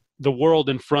the world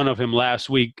in front of him last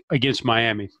week against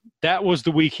Miami. That was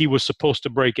the week he was supposed to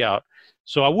break out.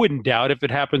 So I wouldn't doubt if it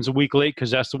happens a week late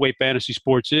because that's the way fantasy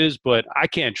sports is, but I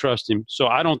can't trust him. So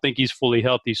I don't think he's fully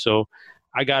healthy. So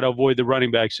I got to avoid the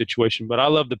running back situation. But I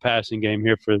love the passing game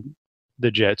here for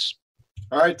the Jets.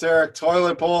 All right, Derek,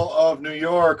 toilet bowl of New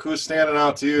York. Who's standing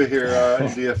out to you here in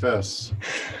DFS?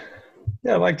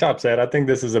 Yeah, like Chop said, I think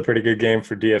this is a pretty good game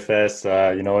for DFS.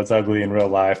 It's ugly in real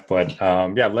life, but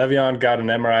Le'Veon got an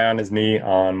MRI on his knee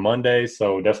on Monday,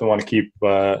 so definitely want to keep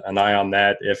an eye on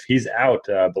that. If he's out,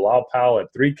 Bilal Powell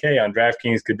at 3K on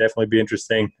DraftKings could definitely be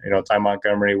interesting. Ty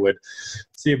Montgomery would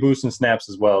see a boost in snaps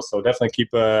as well, so definitely keep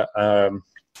an eye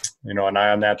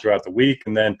on that throughout the week.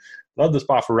 And then love the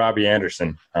spot for Robbie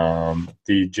Anderson.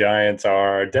 The Giants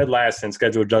are dead last in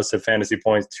schedule adjusted fantasy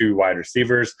points to wide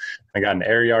receivers. I got an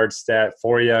air yard stat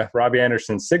for you. Robbie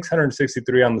Anderson,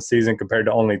 663 on the season compared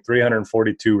to only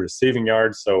 342 receiving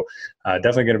yards. So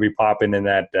definitely going to be popping in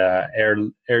that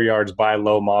air yards by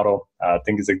low model. I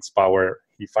think it's a spot where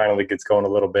he finally gets going a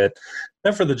little bit.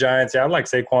 Then for the Giants, I like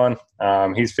Saquon.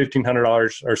 He's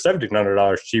 $1,500 or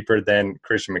 $1,700 cheaper than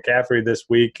Christian McCaffrey this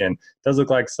week, and does look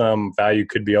like some value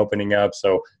could be opening up.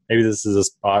 So maybe this is a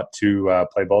spot to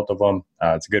play both of them.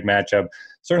 It's a good matchup.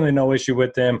 Certainly no issue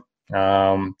with him.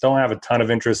 Don't have a ton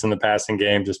of interest in the passing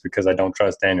game just because I don't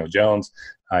trust Daniel Jones.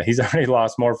 He's already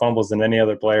lost more fumbles than any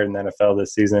other player in the NFL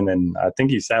this season, and I think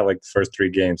he sat like the first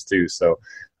 3 games too. So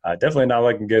definitely not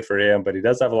looking good for him, but he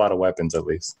does have a lot of weapons at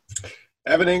least.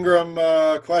 Evan Ingram,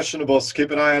 questionable. So keep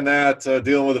an eye on that,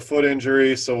 dealing with a foot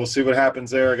injury. So we'll see what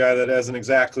happens there. A guy that hasn't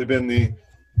exactly been the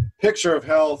picture of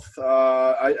health.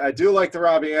 I do like the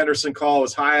Robbie Anderson call. I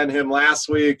was high on him last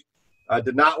week.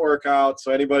 Did not work out.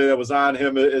 So anybody that was on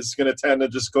him is going to tend to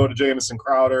just go to Jamison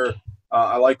Crowder.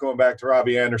 I like going back to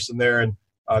Robbie Anderson there. And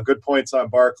good points on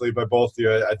Barkley by both of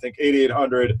you. I think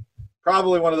 8,800,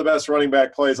 probably one of the best running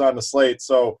back plays on the slate.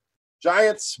 So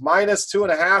Giants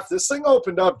 -2.5. This thing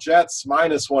opened up Jets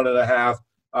 -1.5.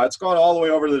 It's gone all the way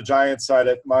over to the Giants side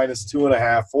at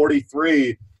 -2.5,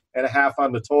 43.5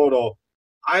 on the total.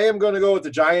 I am going to go with the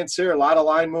Giants here. A lot of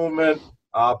line movement,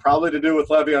 probably to do with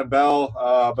Le'Veon Bell,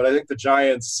 but I think the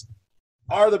Giants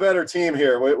are the better team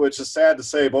here, which is sad to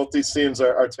say. Both these teams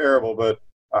are terrible, but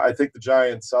I think the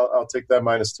Giants, I'll take that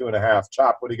 -2.5.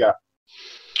 Chop, what do you got?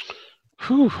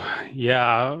 Whew.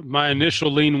 Yeah, my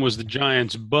initial lean was the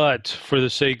Giants, but for the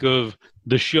sake of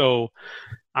the show,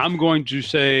 I'm going to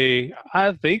say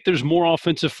I think there's more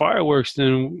offensive fireworks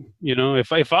than,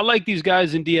 if I like these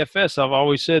guys in DFS, I've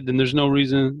always said, then there's no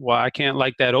reason why I can't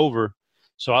like that over.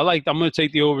 So I'm going to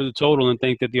take the over the total and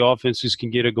think that the offenses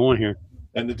can get it going here.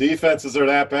 And the defenses are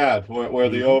that bad, where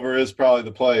the over is probably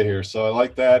the play here. So I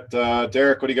like that.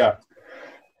 Derek, what do you got?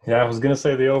 Yeah, I was going to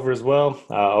say the over as well.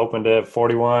 Opened at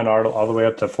 41, all the way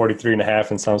up to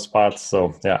 43.5 in some spots.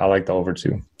 So, yeah, I like the over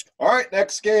too. All right,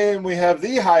 next game, we have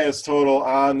the highest total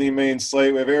on the main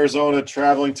slate. We have Arizona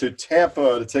traveling to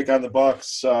Tampa to take on the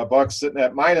Bucs. Bucs sitting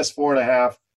at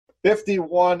 -4.5,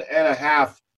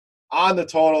 51.5 on the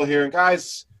total here. And,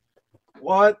 guys,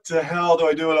 what the hell do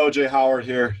I do with O.J. Howard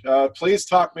here? Please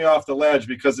talk me off the ledge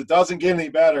because it doesn't get any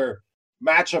better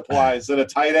matchup-wise than a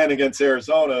tight end against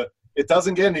Arizona. It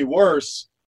doesn't get any worse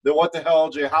than what the hell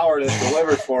O.J. Howard has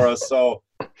delivered for us. So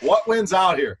what wins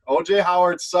out here? O.J.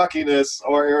 Howard's suckiness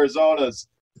or Arizona's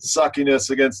suckiness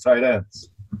against tight ends?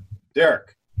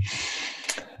 Derek.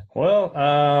 Well,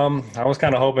 I was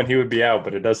kind of hoping he would be out,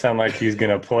 but it does sound like he's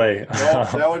going to play. Well,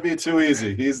 that would be too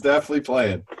easy. He's definitely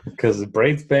playing. Because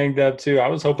Braid's banged up too. I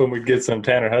was hoping we'd get some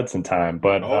Tanner Hudson time.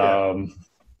 But,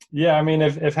 yeah, I mean,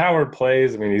 if Howard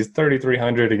plays, I mean, he's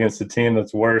 3,300 against a team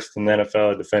that's worse than the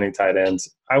NFL at defending tight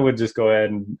ends. I would just go ahead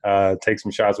and take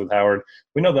some shots with Howard.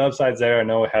 We know the upside's there. I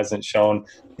know it hasn't shown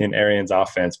in Arians'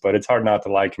 offense, but it's hard not to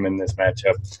like him in this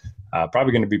matchup.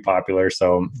 Probably going to be popular,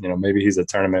 so, maybe he's a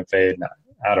tournament fade.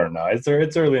 I don't know.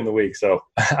 It's early in the week, so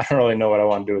I don't really know what I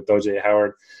want to do with O.J.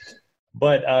 Howard.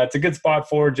 But it's a good spot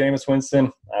for Jameis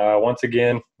Winston. Once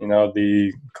again,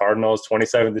 the Cardinals,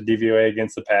 27th the DVOA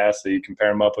against the pass. So you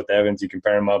compare him up with Evans. You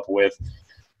compare him up with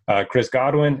Chris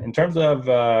Godwin. In terms of,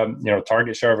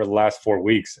 target share over the last 4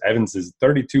 weeks, Evans is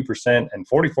 32% and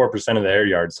 44% of the air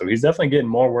yards. So he's definitely getting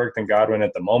more work than Godwin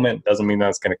at the moment. Doesn't mean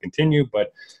that's going to continue,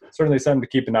 but certainly something to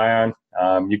keep an eye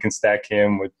on. You can stack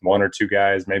him with 1 or 2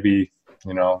 guys, maybe,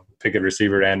 pick a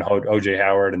receiver and O.J.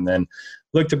 Howard, and then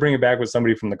look to bring it back with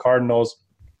somebody from the Cardinals.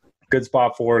 Good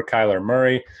spot for Kyler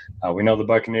Murray. We know the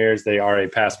Buccaneers, they are a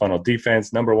pass funnel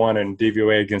defense, number 1 in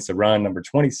DVOA against the run, number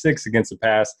 26 against the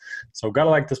pass. So got to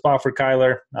like the spot for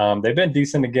Kyler. They've been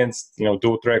decent against,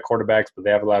 dual threat quarterbacks, but they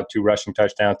have allowed 2 rushing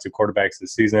touchdowns to quarterbacks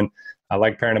this season. I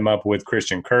like pairing them up with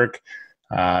Christian Kirk.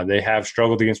 They have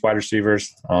struggled against wide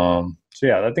receivers. So,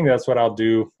 yeah, I think that's what I'll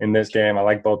do in this game. I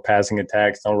like both passing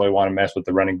attacks. Don't really want to mess with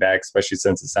the running back, especially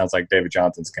since it sounds like David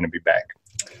Johnson's going to be back.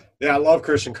 Yeah, I love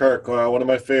Christian Kirk. One of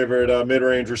my favorite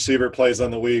mid-range receiver plays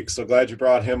on the week. So glad you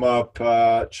brought him up.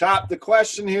 Chop, the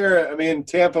question here, I mean,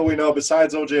 Tampa, we know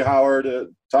besides O.J. Howard,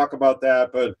 talk about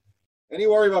that. But any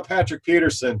worry about Patrick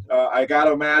Peterson? I got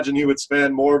to imagine he would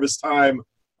spend more of his time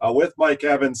with Mike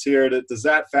Evans here. Does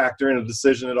that factor in a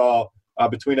decision at all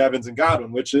between Evans and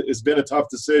Godwin, which has been a tough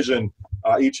decision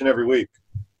each and every week?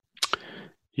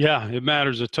 Yeah, it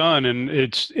matters a ton, and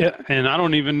I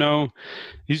don't even know.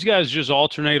 These guys just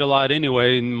alternate a lot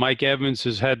anyway, and Mike Evans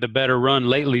has had the better run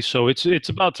lately, so it's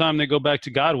about time they go back to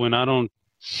Godwin.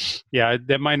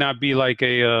 That might not be like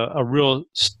a real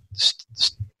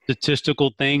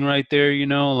statistical thing right there,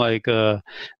 like the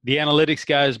analytics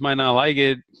guys might not like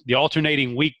it, the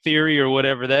alternating week theory or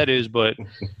whatever that is, but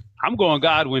I'm going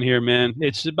Godwin here, man.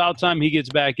 It's about time he gets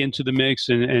back into the mix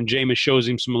and Jameis shows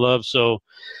him some love. So,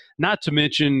 not to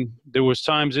mention, there was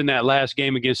times in that last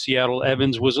game against Seattle,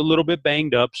 Evans was a little bit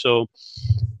banged up. So,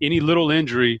 any little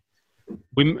injury,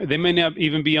 they may not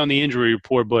even be on the injury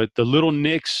report, but the little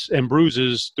nicks and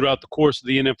bruises throughout the course of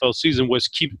the NFL season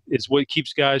is what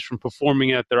keeps guys from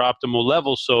performing at their optimal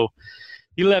level. So,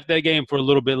 he left that game for a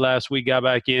little bit last week, got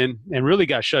back in, and really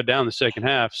got shut down the second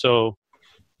half. So,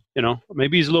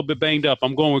 maybe he's a little bit banged up.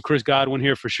 I'm going with Chris Godwin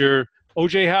here for sure.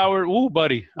 O.J. Howard, ooh,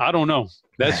 buddy, I don't know.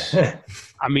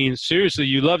 Seriously,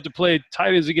 you love to play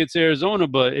tight ends against Arizona,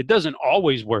 but it doesn't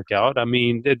always work out.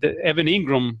 Evan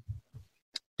Ingram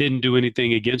didn't do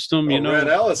anything against him, Red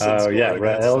Ellison. Oh, yeah,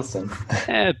 Red Ellison.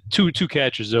 Two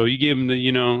catches, though. You give him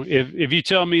if you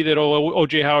tell me that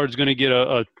O.J. Howard's going to get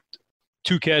a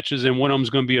 2 catches and one of them's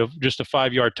going to be just a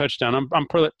 5-yard touchdown, I'm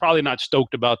probably not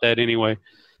stoked about that anyway.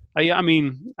 I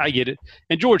get it.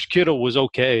 And George Kittle was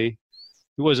okay.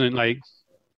 He wasn't like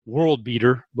world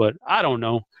beater, but I don't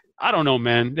know,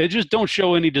 man. They just don't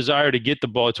show any desire to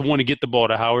want to get the ball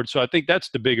to Howard. So I think that's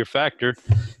the bigger factor.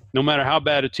 No matter how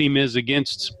bad a team is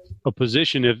against a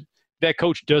position, if that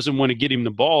coach doesn't want to get him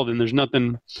the ball, then there's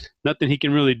nothing he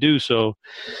can really do. So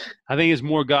I think it's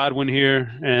more Godwin here.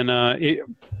 And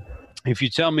if you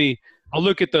tell me, I'll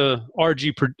look at the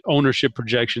RG ownership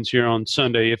projections here on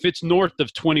Sunday. If it's north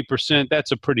of 20%,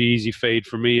 that's a pretty easy fade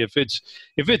for me. If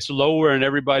it's lower and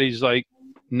everybody's like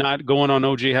not going on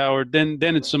O.J. Howard, then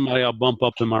it's somebody I'll bump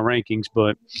up in my rankings.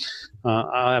 But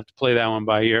I'll have to play that one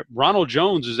by ear. Ronald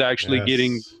Jones is actually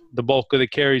getting the bulk of the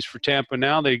carries for Tampa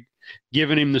now. They've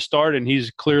given him the start, and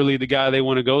he's clearly the guy they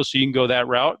want to go, so you can go that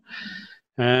route.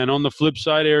 And on the flip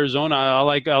side, Arizona, I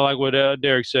like what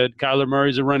Derek said. Kyler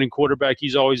Murray's a running quarterback.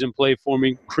 He's always in play for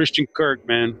me. Christian Kirk,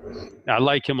 man, I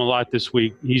like him a lot this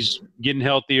week. He's getting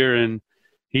healthier, and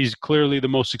he's clearly the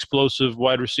most explosive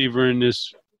wide receiver in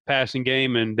this passing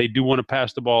game, and they do want to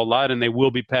pass the ball a lot, and they will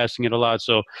be passing it a lot.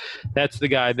 So that's the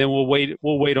guy. Then we'll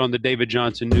wait on the David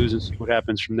Johnson news and see what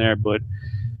happens from there. But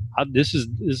this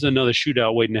is another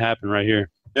shootout waiting to happen right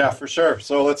here. Yeah, for sure.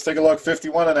 So let's take a look.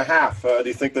 51.5. Do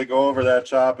you think they go over that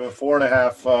chop? And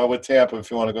 4.5 with Tampa if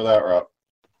you want to go that route.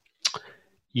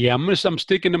 Yeah, I'm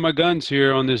sticking to my guns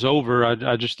here on this over.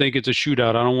 I just think it's a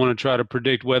shootout. I don't want to try to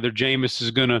predict whether Jameis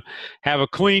is going to have a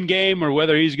clean game or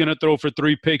whether he's going to throw for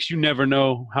 3 picks. You never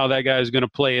know how that guy is going to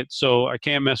play it, so I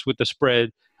can't mess with the spread.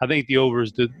 I think the over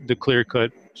is the clear-cut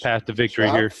path to victory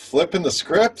here. Flipping the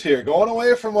script here, going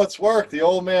away from what's worked. The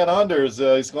old man unders.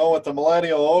 He's going with the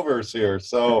millennial overs here.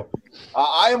 So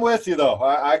I am with you, though.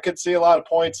 I could see a lot of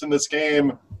points in this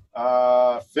game.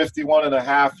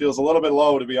 51.5 feels a little bit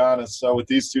low, to be honest, with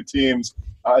these two teams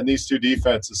and these two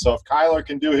defenses. So if Kyler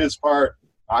can do his part,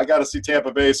 I got to see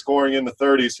Tampa Bay scoring in the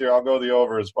 30s here. I'll go the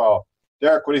over as well.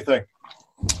 Derek, what do you think?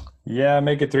 Yeah,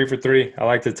 make it 3 for 3. I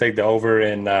like to take the over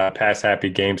in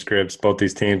pass-happy game scripts. Both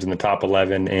these teams in the top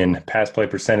 11 in pass play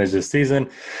percentage this season.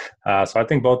 So I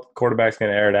think both quarterbacks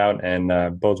going to air it out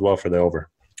and bodes well for the over.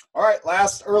 All right,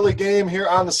 last early game here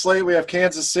on the slate. We have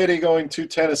Kansas City going to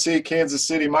Tennessee. Kansas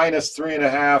City minus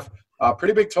 3.5.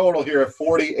 Pretty big total here at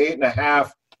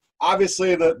 48.5.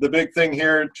 Obviously, the big thing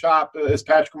here, Chop, is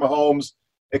Patrick Mahomes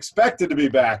expected to be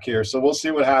back here. So we'll see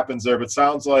what happens there. But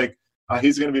sounds like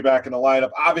he's going to be back in the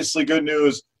lineup. Obviously, good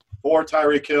news for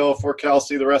Tyreek Hill, for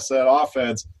Kelce, the rest of that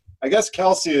offense. I guess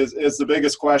Kelce is the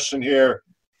biggest question here.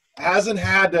 Hasn't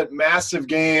had that massive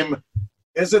game.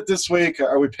 Is it this week?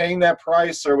 Are we paying that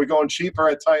price? Are we going cheaper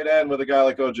at tight end with a guy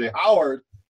like O.J. Howard?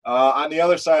 On the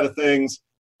other side of things,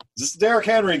 this is a Derrick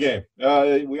Henry game.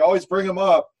 We always bring him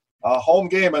up. Home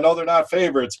game, I know they're not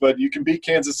favorites, but you can beat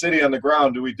Kansas City on the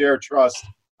ground. Do we dare trust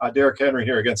Derrick Henry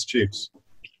here against Chiefs?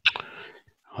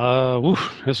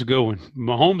 That's a good one.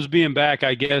 Mahomes being back,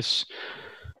 I guess,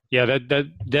 yeah,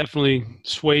 that definitely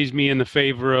sways me in the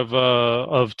favor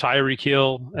of Tyreek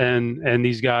Hill and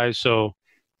these guys. So,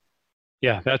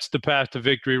 yeah, that's the path to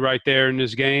victory right there in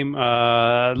this game.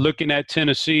 Looking at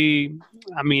Tennessee,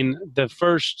 I mean, the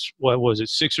first,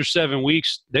 6 or 7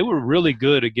 weeks, they were really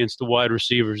good against the wide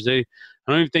receivers. I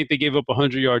don't even think they gave up a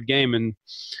 100-yard game, and,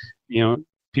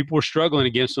 people were struggling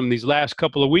against them. These last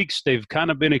couple of weeks, they've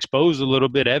kind of been exposed a little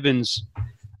bit. Evans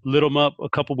lit them up a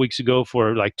couple weeks ago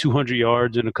for like 200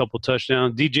 yards and a couple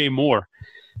touchdowns. DJ Moore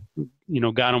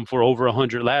got him for over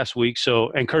 100 last week.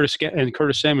 So, and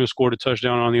Curtis Samuel scored a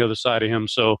touchdown on the other side of him.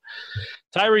 So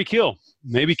Tyreek Hill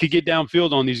maybe could get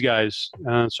downfield on these guys.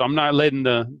 So I'm not letting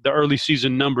the early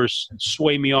season numbers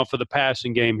sway me off of the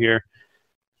passing game here.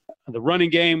 The running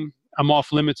game, I'm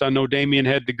off limits. I know Damian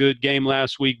had the good game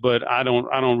last week, but I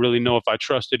don't really know if I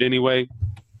trust it anyway.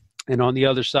 And on the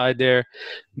other side there,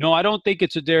 no, I don't think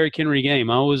it's a Derrick Henry game.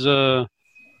 I was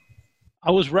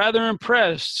rather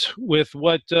impressed with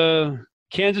what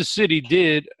Kansas City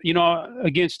did,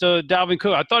 against Dalvin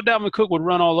Cook. I thought Dalvin Cook would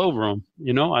run all over him.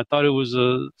 I thought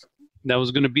that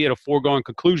was going to be at a foregone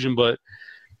conclusion, but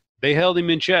they held him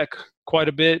in check quite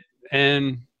a bit.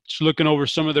 And just looking over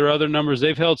some of their other numbers,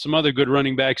 they've held some other good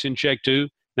running backs in check too.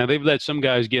 Now, they've let some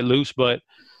guys get loose, but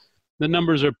the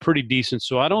numbers are pretty decent.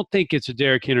 So I don't think it's a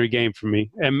Derrick Henry game for me.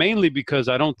 And mainly because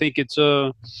I don't think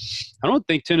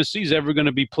Tennessee's ever going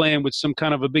to be playing with some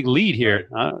kind of a big lead here.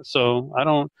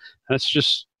 That's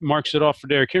just marks it off for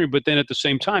Derrick Henry. But then at the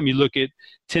same time, you look at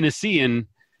Tennessee and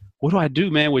what do I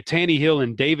do, man, with Tannehill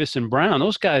and Davis and Brown?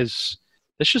 Those guys,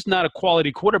 that's just not a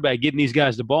quality quarterback getting these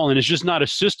guys the ball. And it's just not a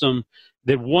system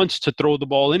that wants to throw the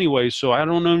ball anyway. So I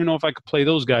don't even know if I could play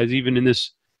those guys even in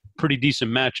this pretty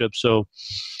decent matchup. So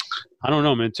I don't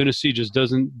know, man. Tennessee just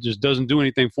doesn't do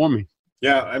anything for me.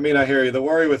 Yeah, I mean, I hear you. The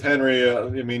worry with Henry,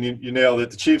 you nailed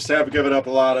it. The Chiefs have given up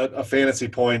a lot of fantasy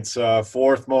points,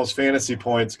 fourth most fantasy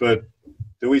points, but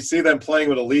do we see them playing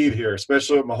with a lead here,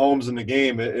 especially with Mahomes in the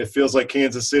game? It feels like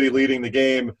Kansas City leading the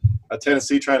game,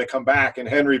 Tennessee trying to come back, and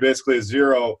Henry basically is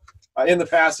zero in the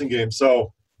passing game.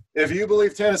 So if you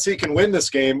believe Tennessee can win this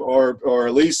game or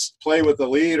at least play with the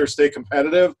lead or stay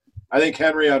competitive, I think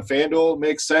Henry on FanDuel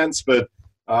makes sense, but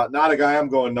not a guy I'm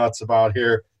going nuts about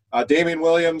here. Damian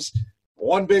Williams,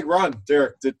 one big run.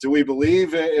 Derek, do we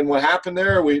believe in what happened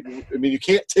there? You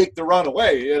can't take the run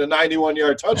away. He had a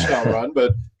 91-yard touchdown run,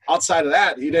 but outside of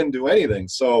that, he didn't do anything.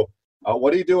 So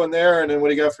what are you doing there, and then what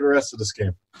do you got for the rest of this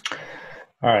game?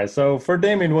 All right, so for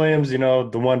Damian Williams, the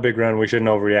one big run, we shouldn't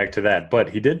overreact to that. But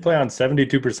he did play on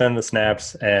 72% of the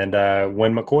snaps, and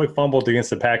when McCoy fumbled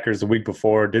against the Packers the week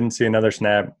before, didn't see another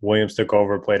snap, Williams took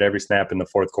over, played every snap in the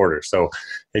fourth quarter. So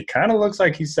it kind of looks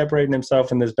like he's separating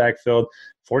himself in this backfield.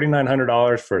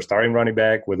 $4,900 for a starting running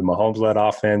back with a Mahomes-led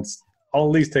offense. I'll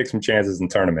at least take some chances in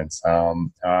tournaments.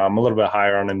 I'm a little bit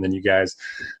higher on him than you guys.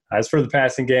 As for the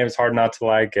passing game, it's hard not to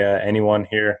like anyone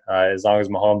here. As long as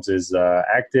Mahomes is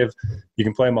active, you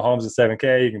can play Mahomes at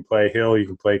 7K, you can play Hill, you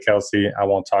can play Kelsey. I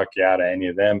won't talk you out of any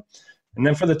of them. And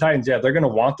then for the Titans, yeah, they're going to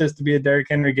want this to be a Derrick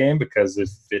Henry game because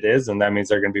if it is, then that means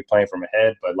they're going to be playing from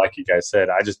ahead. But like you guys said,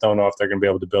 I just don't know if they're going to be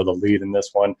able to build a lead in this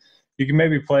one. You can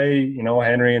maybe play,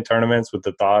 Henry in tournaments with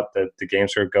the thought that the game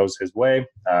script goes his way.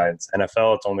 It's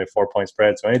NFL. It's only a 4-point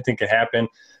spread, so anything can happen.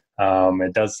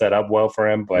 It does set up well for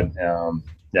him, but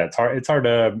it's hard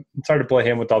to play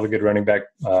him with all the good running back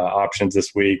options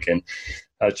this week. And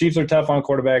Chiefs are tough on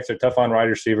quarterbacks. They're tough on wide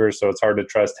receivers, so it's hard to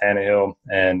trust Tannehill.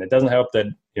 And it doesn't help that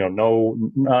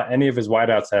not any of his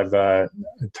wideouts have a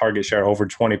target share over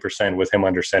 20% with him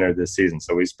under center this season.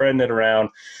 So he's spreading it around,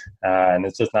 and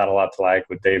it's just not a lot to like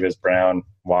with Davis, Brown,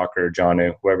 Walker,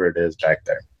 Jonnu, whoever it is back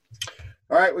there.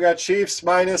 All right, we got Chiefs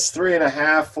minus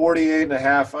 3.5,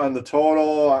 48.5 on the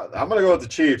total. I'm going to go with the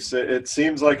Chiefs. It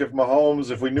seems like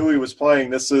if we knew he was playing,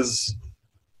 this is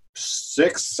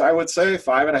 6, I would say,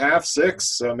 5.5,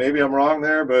 6. Maybe I'm wrong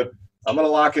there, but I'm going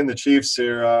to lock in the Chiefs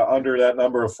here under that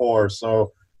number of 4.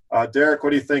 So, Derek,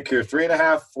 what do you think here?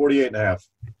 3.5, 48.5.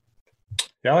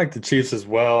 Yeah, I like the Chiefs as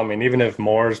well. I mean, even if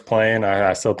Moore's playing,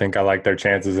 I still think I like their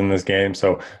chances in this game.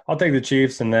 So I'll take the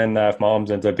Chiefs, and then if Mahomes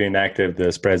ends up being active,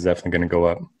 the spread's definitely going to go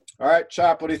up. All right,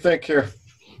 Chop, what do you think here?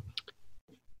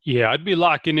 Yeah, I'd be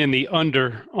locking in the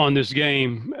under on this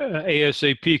game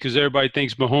ASAP because everybody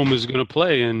thinks Mahomes is going to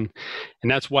play, and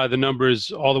that's why the number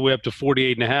is all the way up to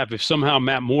 48.5. If somehow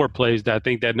Matt Moore plays, I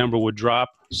think that number would drop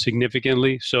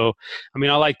significantly. So, I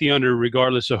mean, I like the under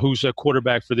regardless of who's a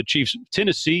quarterback for the Chiefs.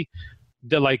 Tennessee,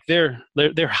 they're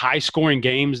high-scoring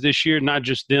games this year, not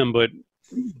just them, but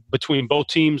between both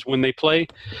teams when they play.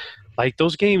 Like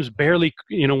those games barely,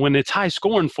 when it's high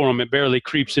scoring for them, it barely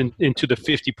creeps into the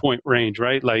 50-point range,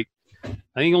 right? Like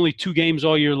I think only 2 games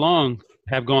all year long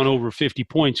have gone over 50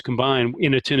 points combined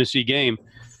in a Tennessee game.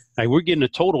 Like we're getting a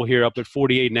total here up at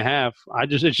 48.5.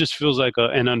 It just feels like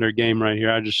an under game right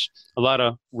here. A lot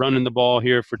of running the ball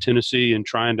here for Tennessee and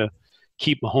trying to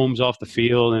keep Mahomes off the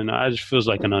field, and it just feels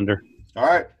like an under. All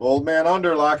right, old man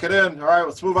under, lock it in. All right,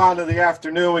 let's move on to the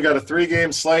afternoon. We got a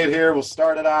 3-game slate here. We'll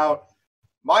start it out.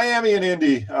 Miami and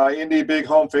Indy. Indy big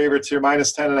home favorites here,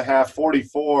 minus 10.5,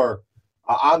 44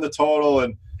 on the total.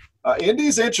 And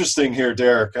Indy's interesting here,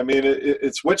 Derek. I mean,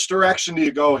 it's which direction do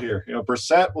you go here?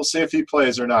 Brissett, we'll see if he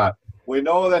plays or not. We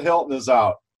know that Hilton is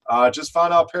out. Just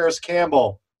found out Paris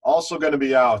Campbell also going to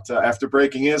be out after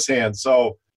breaking his hand.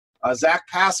 So Zach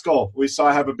Pascal, we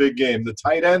saw have a big game. The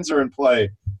tight ends are in play.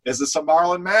 Is this a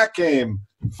Marlon Mack game?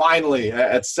 Finally,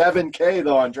 at $7K,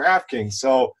 though, on DraftKings.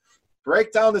 So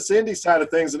break down this Indy side of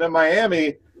things. And then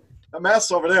Miami, a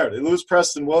mess over there. They lose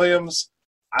Preston Williams.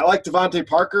 I like Devontae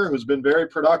Parker, who's been very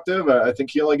productive. I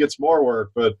think he only gets more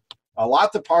work, but a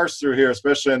lot to parse through here,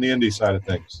 especially on the Indy side of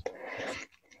things.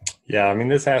 Yeah, I mean,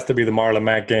 this has to be the Marlon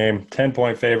Mack game.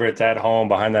 10-point favorites at home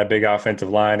behind that big offensive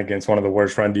line against one of the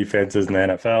worst run defenses in the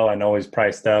NFL. I know he's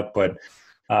priced up, but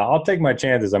I'll take my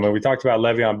chances. I mean, we talked about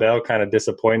Le'Veon Bell kind of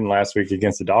disappointing last week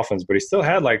against the Dolphins, but he still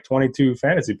had like 22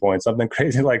 fantasy points, something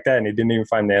crazy like that, and he didn't even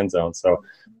find the end zone. So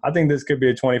I think this could be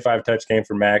a 25-touch game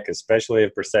for Mack, especially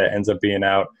if Brissett ends up being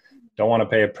out. Don't want to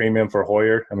pay a premium for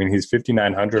Hoyer. I mean, he's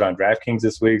 $5,900 on DraftKings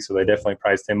this week, so they definitely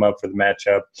priced him up for the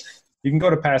matchup. You can go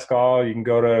to Pascal. You can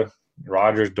go to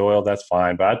Rodgers, Doyle. That's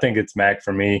fine. But I think it's Mack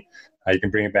for me. You can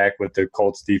bring it back with the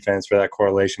Colts defense for that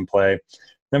correlation play.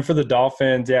 Then for the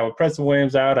Dolphins, with Preston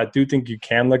Williams out, I do think you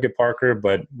can look at Parker,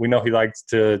 but we know he likes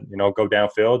to, go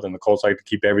downfield, and the Colts like to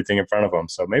keep everything in front of him.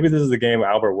 So maybe this is the game where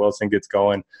Albert Wilson gets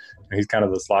going. He's kind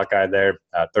of the slot guy there,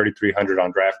 3,300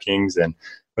 on DraftKings. And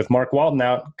with Mark Walton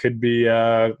out, could be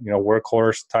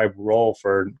workhorse type role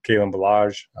for Kalen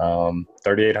Ballage.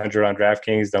 3,800 on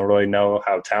DraftKings. Don't really know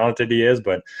how talented he is,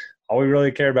 but all we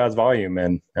really care about is volume.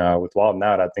 And with Walton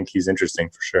out, I think he's interesting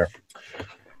for sure.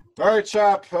 All right,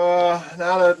 Chop.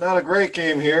 Not a great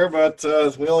game here, but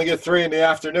we only get 3 in the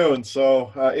afternoon.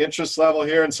 So interest level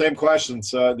here and same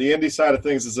questions. The Indy side of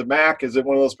things, is it Mack? Is it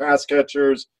one of those pass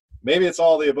catchers? Maybe it's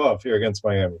all the above here against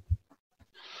Miami.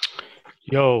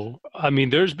 I mean,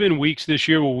 there's been weeks this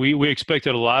year where we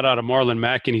expected a lot out of Marlon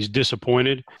Mack, and he's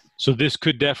disappointed. So this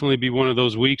could definitely be one of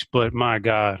those weeks, but my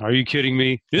God, are you kidding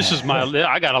me? This is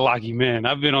I got to lock him in.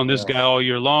 I've been on this guy all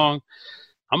year long.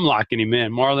 I'm locking him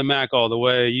in. Marlon Mack all the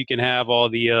way. You can have all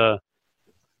the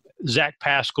Zach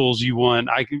Pascals you want.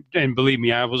 And believe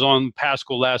me, I was on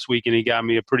Pascal last week, and he got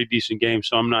me a pretty decent game.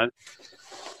 So I'm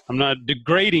not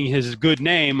degrading his good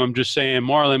name. I'm just saying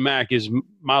Marlon Mack is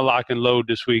my lock and load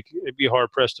this week. It'd be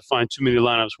hard-pressed to find too many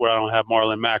lineups where I don't have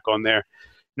Marlon Mack on there.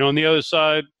 On the other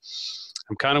side,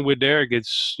 I'm kind of with Derek.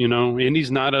 It's,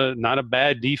 Indy's not a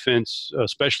bad defense,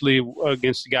 especially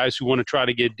against the guys who want to try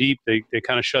to get deep. They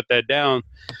kind of shut that down.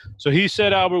 So he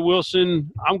said Albert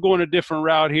Wilson. I'm going a different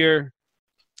route here.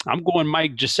 I'm going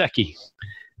Mike Gesicki.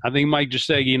 I think Mike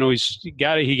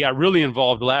Gesicki, he got really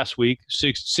involved last week,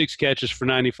 six catches for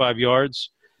 95 yards.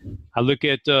 I look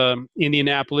at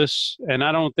Indianapolis, and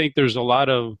I don't think there's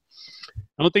the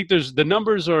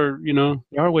numbers are,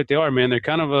 they are what they are, man. They're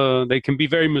kind of they can be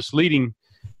very misleading.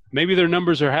 Maybe their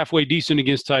numbers are halfway decent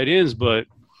against tight ends, but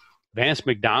Vance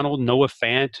McDonald, Noah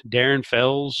Fant, Darren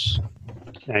Fells,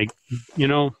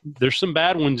 there's some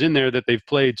bad ones in there that they've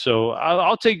played. So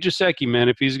I'll take Gesicki, man.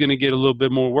 If he's going to get a little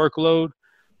bit more workload,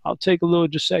 I'll take a little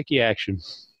Gesicki action.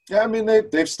 Yeah, I mean,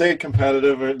 they've stayed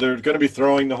competitive. They're going to be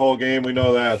throwing the whole game. We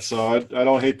know that. So I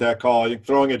don't hate that call. I think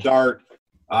throwing a dart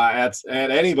at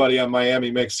anybody on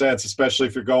Miami makes sense, especially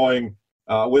if you're going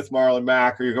with Marlon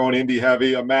Mack or you're going Indy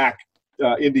heavy. A Mack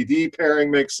Indy D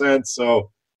pairing makes sense. So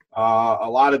a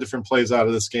lot of different plays out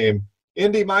of this game.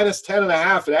 Indy minus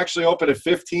 10.5. It actually opened at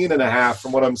 15.5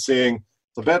 from what I'm seeing.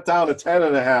 So bet down to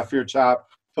 10.5 here, Chop.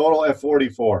 Total at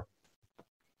 44.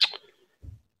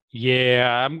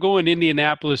 Yeah, I'm going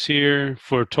Indianapolis here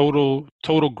for total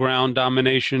ground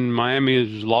domination.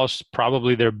 Miami has lost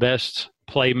probably their best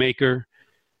playmaker.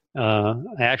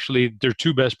 Actually, their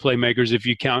 2 best playmakers if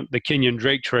you count the Kenyon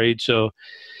Drake trade. So,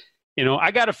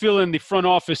 I got a feeling the front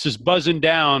office is buzzing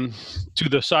down to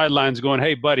the sidelines going,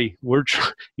 hey, buddy, we're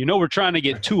trying to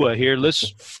get Tua here.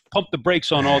 Let's pump the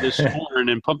brakes on all this scoring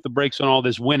and pump the brakes on all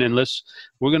this winning.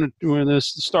 We're gonna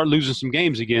start losing some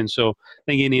games again. So I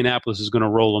think Indianapolis is going to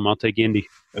roll them. I'll take Indy.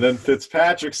 And then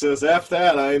Fitzpatrick says, F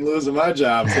that, I ain't losing my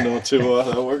job to no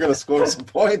Tua. We're going to score some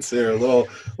points here, a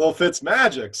little Fitz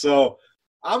magic. So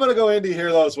I'm going to go Indy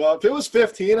here, though, as well. If it was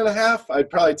 15.5, I'd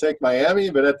probably take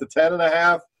Miami, but at the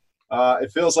 10.5,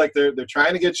 it feels like they're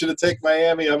trying to get you to take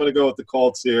Miami. I'm going to go with the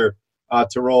Colts here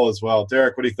to roll as well.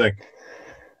 Derek, what do you think?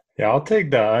 Yeah, I'll take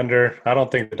the under. I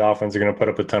don't think the Dolphins are going to put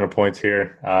up a ton of points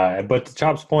here. But to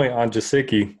Chop's point on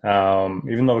Gesicki,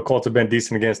 even though the Colts have been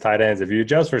decent against tight ends, if you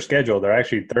adjust for schedule, they're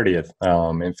actually 30th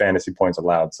in fantasy points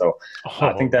allowed. So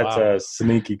I think that's a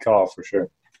sneaky call for sure.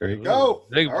 There you go.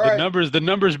 The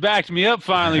numbers backed me up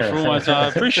finally for once. I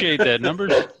appreciate that.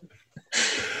 Numbers.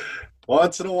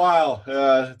 Once in a while,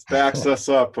 it backs us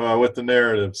up with the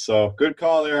narrative. So good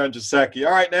call there on Gesicki.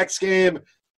 All right, next game,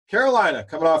 Carolina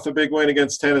coming off a big win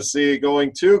against Tennessee,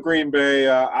 going to Green Bay.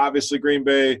 Obviously, Green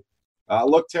Bay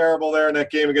looked terrible there in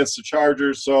that game against the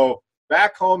Chargers. So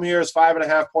back home here is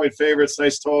 5.5-point favorites.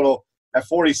 Nice total at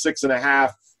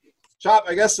 46.5. Chop,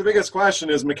 I guess the biggest question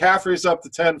is McCaffrey's up to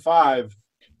 10-5.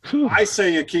 I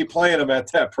say you keep playing him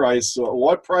at that price. So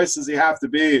what price does he have to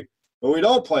be? But we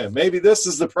don't play him. Maybe this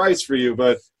is the price for you,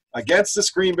 but against this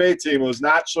Green Bay team who has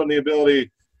not shown the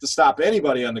ability to stop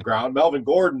anybody on the ground, Melvin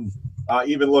Gordon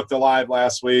even looked alive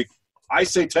last week. I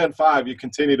say 10-5. You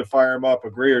continue to fire him up.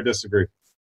 Agree or disagree?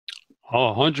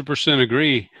 Oh, 100%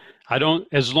 agree.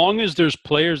 As long as there's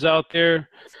players out there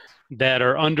that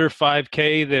are under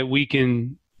 5K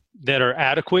that are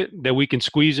adequate, that we can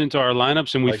squeeze into our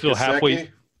lineups and we feel halfway.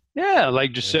 Yeah,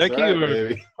 like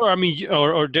Gesicki,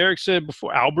 or Derek said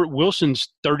before, Albert Wilson's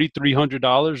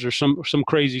 $3,300 or some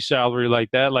crazy salary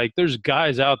like that. Like, there's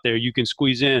guys out there you can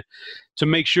squeeze in to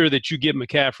make sure that you get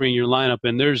McCaffrey in your lineup.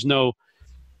 And there's no,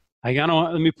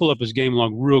 let me pull up his game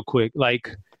log real quick.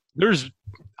 Like,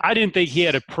 I didn't think he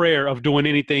had a prayer of doing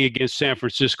anything against San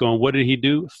Francisco. And what did he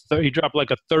do? He dropped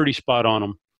like a 30 spot on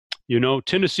him. You know,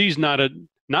 Tennessee's not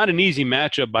an easy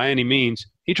matchup by any means.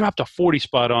 He dropped a 40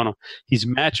 spot on him. He's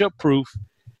matchup proof.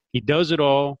 He does it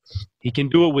all. He can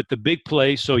do it with the big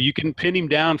play. So you can pin him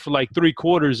down for like 3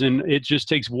 quarters and it just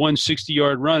takes one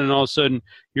 60-yard run and all of a sudden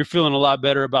you're feeling a lot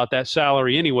better about that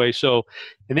salary anyway. So,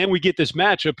 and then we get this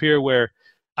matchup here where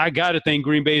I got to think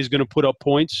Green Bay is going to put up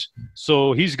points.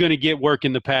 So he's going to get work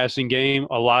in the passing game,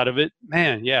 a lot of it.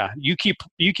 Man, yeah, you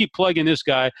keep plugging this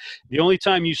guy. The only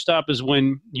time you stop is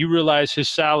when you realize his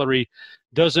salary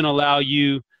doesn't allow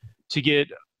you to get,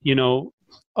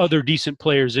 other decent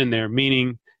players in there,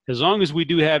 meaning as long as we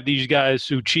do have these guys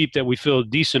who cheap that we feel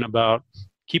decent about,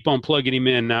 keep on plugging him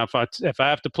in. Now, if I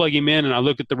have to plug him in and I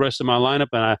look at the rest of my lineup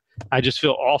and I just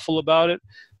feel awful about it,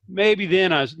 maybe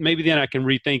then I can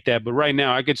rethink that. But right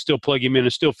now I could still plug him in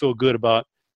and still feel good about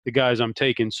the guys I'm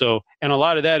taking. So, and a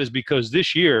lot of that is because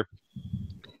this year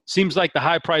seems like the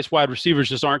high-priced wide receivers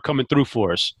just aren't coming through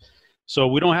for us. So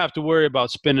we don't have to worry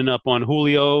about spending up on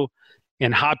Julio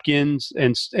and Hopkins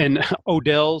and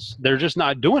Odell's. They're just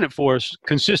not doing it for us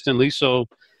consistently. So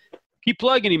keep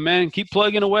plugging him, man. Keep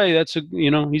plugging away.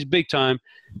 He's big time.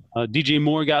 DJ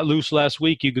Moore got loose last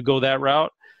week. You could go that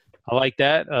route. I like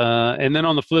that. And then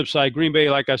on the flip side, Green Bay,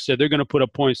 like I said, they're going to put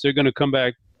up points. They're going to come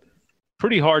back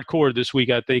pretty hardcore this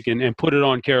week, I think, and put it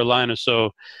on Carolina.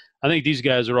 So I think these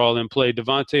guys are all in play.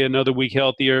 Devontae, another week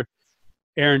healthier.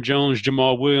 Aaron Jones,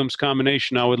 Jamal Williams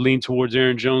combination, I would lean towards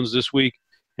Aaron Jones this week.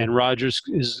 And Rodgers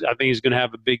I think he's going to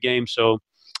have a big game. So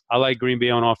I like Green Bay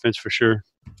on offense for sure.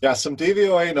 Yeah, some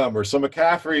DVOA numbers. So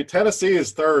McCaffrey, Tennessee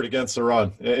is 3rd against the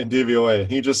run in DVOA.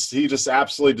 He just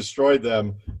absolutely destroyed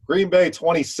them. Green Bay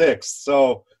 26th.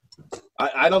 So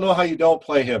I don't know how you don't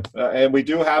play him. And we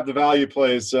do have the value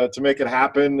plays to make it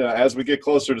happen. As we get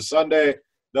closer to Sunday,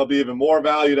 there'll be even more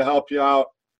value to help you out.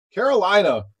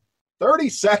 Carolina,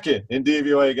 32nd in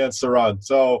DVOA against the run.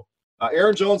 So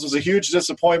Aaron Jones was a huge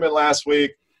disappointment last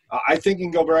week. I think he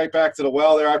can go right back to the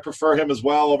well there. I prefer him as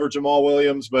well over Jamal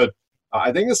Williams, but I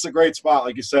think this is a great spot,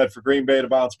 like you said, for Green Bay to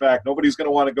bounce back. Nobody's going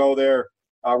to want to go there.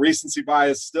 Recency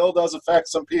bias still does affect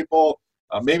some people.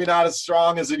 Maybe not as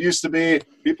strong as it used to be.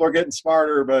 People are getting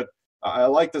smarter, but I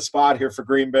like the spot here for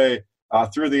Green Bay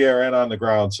through the air and on the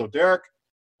ground. So, Derek,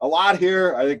 a lot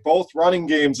here. I think both running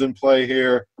games in play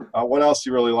here. What else are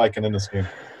you really liking in this game?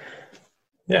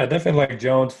 Yeah, definitely like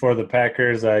Jones for the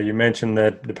Packers. You mentioned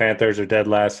that the Panthers are dead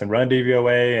last in run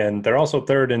DVOA, and they're also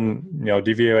 3rd in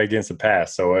DVOA against the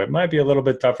pass. So it might be a little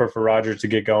bit tougher for Rodgers to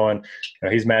get going.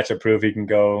 He's matchup proof. He can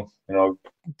go,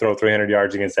 throw 300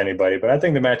 yards against anybody. But I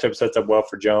think the matchup sets up well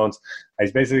for Jones.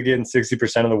 He's basically getting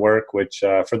 60% of the work, which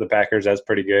for the Packers, that's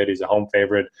pretty good. He's a home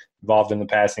favorite, involved in the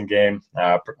passing game.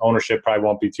 Ownership probably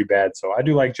won't be too bad. So I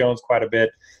do like Jones quite a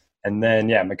bit. And then,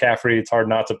 McCaffrey, it's hard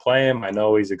not to play him. I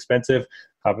know he's expensive.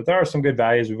 But there are some good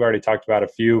values. We've already talked about a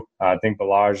few. I think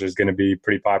Ballage is going to be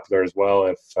pretty popular as well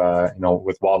if,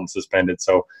 with Walton suspended.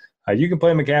 So you can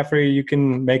play McCaffrey. You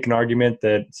can make an argument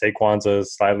that Saquon's a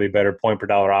slightly better point per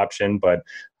dollar option, but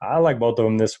I like both of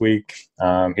them this week.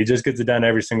 He just gets it done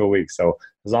every single week. So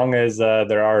as long as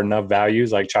there are enough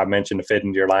values, like Chop mentioned, to fit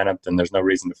into your lineup, then there's no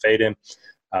reason to fade him.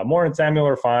 Moore and Samuel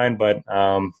are fine, but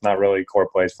not really core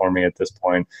plays for me at this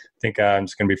point. I think I'm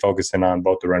just going to be focusing on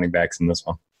both the running backs in this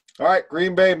one. All right,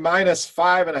 Green Bay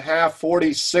 -5.5,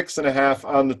 46.5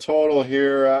 on the total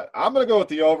here. I'm going to go with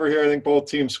the over here. I think both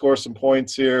teams score some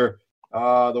points here.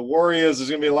 The worry is there's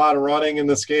going to be a lot of running in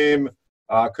this game.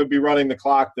 Could be running the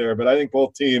clock there, but I think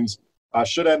both teams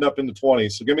should end up in the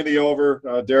 20s. So give me the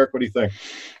over. Derek, what do you think?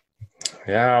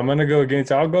 Yeah, I'm going to go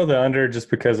against – I'll go the under just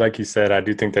because, like you said, I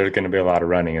do think there's going to be a lot of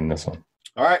running in this one.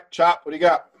 All right, Chop, what do you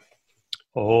got?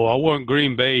 Oh, I want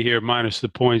Green Bay here minus the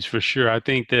points for sure. I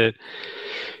think that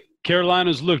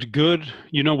Carolina's looked good,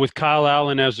 with Kyle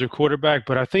Allen as their quarterback,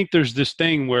 but I think there's this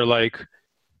thing where, like,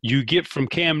 you get from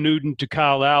Cam Newton to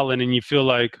Kyle Allen and you feel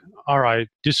like, all right,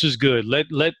 this is good.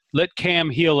 Let Cam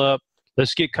heal up.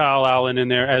 Let's get Kyle Allen in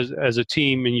there as a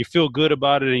team, and you feel good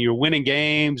about it, and you're winning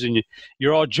games, and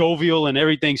you're all jovial, and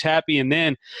everything's happy. And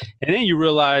then you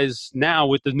realize now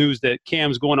with the news that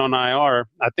Cam's going on IR,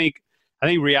 I think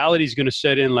reality is going to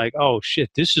set in. Like, oh shit,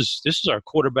 this is our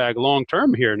quarterback long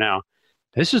term here now.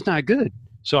 This is not good.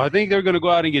 So I think they're going to go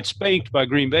out and get spanked by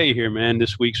Green Bay here, man,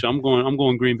 this week. So I'm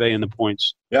going Green Bay in the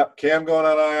points. Yep, Cam going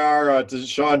on IR.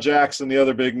 Deshaun Jackson, the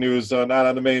other big news, not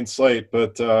on the main slate,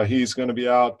 but he's going to be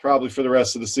out probably for the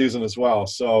rest of the season as well.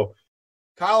 So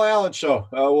Kyle Allen show.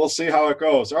 We'll see how it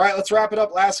goes. All right, let's wrap it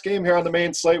up. Last game here on the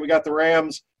main slate. We got the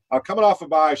Rams coming off a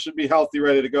bye, should be healthy,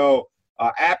 ready to go.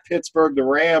 At Pittsburgh, the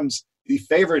Rams, the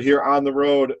favorite here on the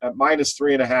road at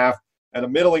 -3.5, and a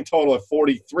middling total at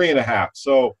 43.5.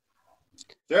 So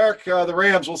Derek, the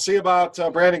Rams, we'll see about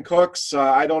Brandon Cooks.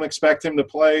 I don't expect him to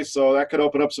play, so that could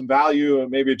open up some value.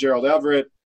 Maybe a Gerald Everett,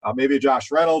 maybe a Josh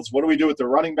Reynolds. What do we do with the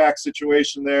running back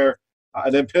situation there?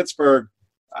 And then Pittsburgh,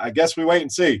 I guess we wait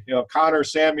and see. Connor,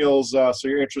 Samuels, so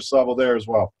your interest level there as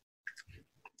well.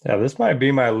 Yeah, this might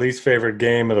be my least favorite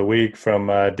game of the week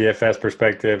from a DFS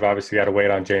perspective. Obviously, got to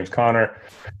wait on James Conner.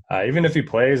 Even if he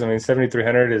plays,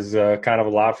 7,300 is kind of a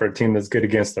lot for a team that's good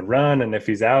against the run. And if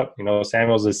he's out,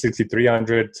 Samuels is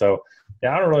 6,300. So,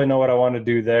 yeah, I don't really know what I want to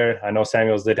do there. I know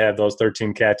Samuels did have those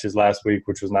 13 catches last week,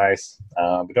 which was nice.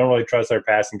 But don't really trust their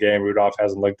passing game. Rudolph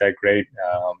hasn't looked that great.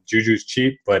 Juju's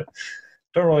cheap, but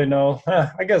don't really know.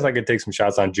 I guess I could take some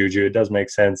shots on Juju. It does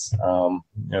make sense.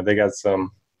 They got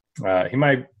some he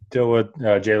might deal with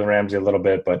Jalen Ramsey a little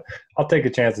bit, but I'll take a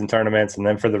chance in tournaments. And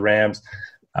then for the Rams,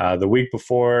 the week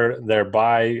before their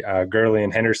bye, Gurley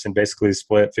and Henderson basically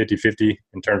split 50-50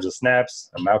 in terms of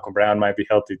snaps. Malcolm Brown might be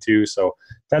healthy too. So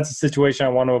that's a situation I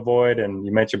want to avoid. And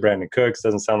you mentioned Brandon Cooks.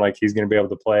 Doesn't sound like he's going to be able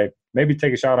to play. Maybe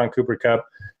take a shot on Cooper Kupp.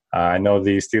 I know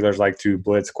the Steelers like to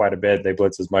blitz quite a bit. They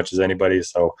blitz as much as anybody.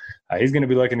 So he's going to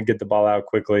be looking to get the ball out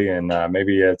quickly, and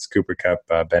maybe it's Cooper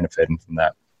Kupp benefiting from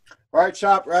that. All right,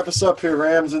 Chop, wrap us up here,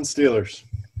 Rams and Steelers.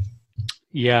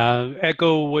 Yeah,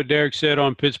 echo what Derek said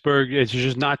on Pittsburgh. It's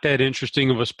just not that interesting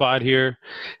of a spot here.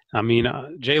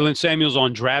 Jalen Samuels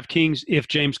on DraftKings, if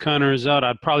James Conner is out,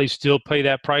 I'd probably still pay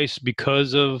that price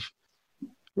because of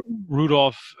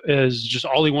Rudolph is just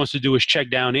all he wants to do is check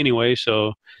down anyway.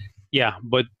 So, yeah,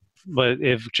 but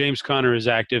if James Conner is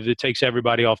active, it takes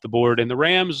everybody off the board. And the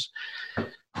Rams –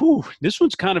 this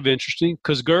one's kind of interesting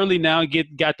because Gurley now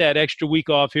got that extra week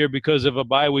off here because of a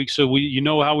bye week. So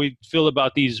how we feel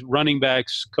about these running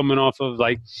backs coming off of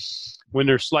like when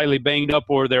they're slightly banged up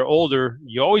or they're older.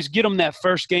 You always get them that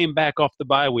first game back off the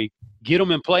bye week. Get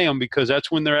them and play them because that's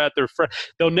when they're at their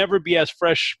they'll never be as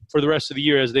fresh for the rest of the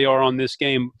year as they are on this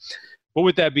game. But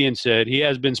with that being said, he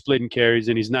has been splitting carries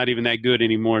and he's not even that good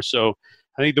anymore. So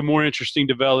I think the more interesting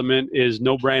development is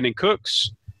no Brandon Cooks.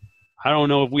 I don't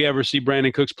know if we ever see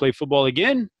Brandon Cooks play football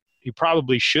again. He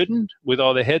probably shouldn't with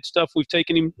all the head stuff we've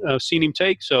seen him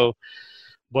take. So,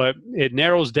 but it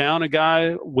narrows down a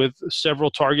guy with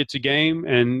several targets a game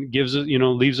and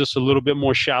leaves us a little bit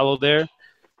more shallow there.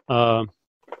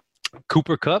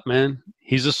 Cooper Kupp, man,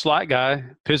 he's a slot guy.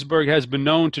 Pittsburgh has been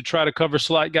known to try to cover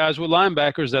slot guys with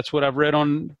linebackers. That's what I've read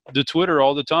on the Twitter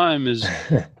all the time is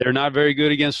they're not very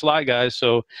good against slot guys.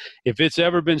 So if it's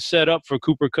ever been set up for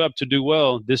Cooper Kupp to do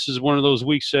well, this is one of those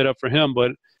weeks set up for him.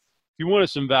 But if you wanted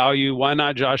some value, why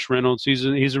not Josh Reynolds? He's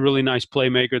a really nice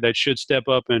playmaker that should step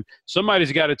up, and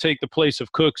somebody's got to take the place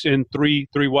of Cooks in three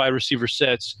wide receiver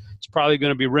sets. It's probably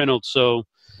going to be Reynolds. So,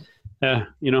 I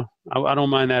don't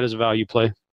mind that as a value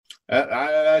play.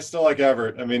 I still like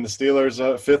Everett. The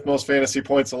Steelers, fifth most fantasy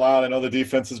points allowed. I know the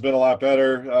defense has been a lot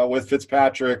better with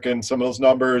Fitzpatrick, and some of those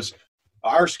numbers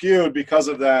are skewed because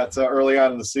of that early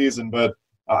on in the season. But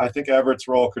I think Everett's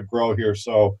role could grow here.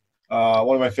 So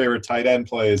one of my favorite tight end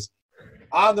plays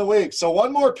on the week. So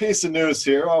one more piece of news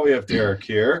here while we have Derek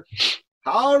here.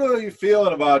 How are you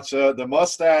feeling about the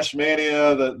mustache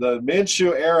mania, the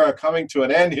Minshew era coming to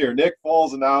an end here? Nick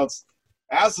Foles announced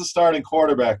as the starting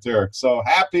quarterback, Derek. So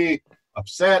happy,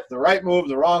 upset, the right move,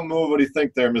 the wrong move. What do you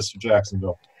think there, Mr.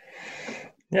 Jacksonville?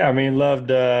 Yeah, loved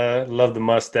the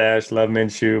mustache, love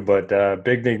Minshew, but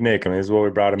Big Nick, this is what we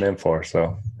brought him in for.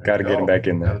 So got to get him back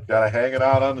in there. Got to hang it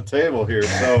out on the table here.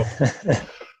 So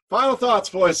Final thoughts,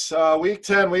 boys. Week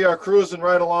 10, we are cruising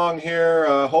right along here.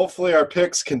 Hopefully our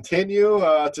picks continue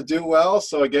to do well.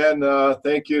 So, again,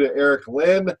 thank you to Eric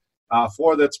Lynn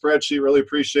for that spreadsheet. Really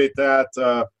appreciate that.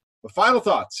 The final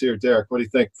thoughts here, Derek. What do you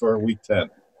think for Week 10?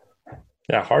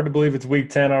 Yeah, hard to believe it's Week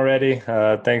 10 already.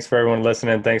 Thanks for everyone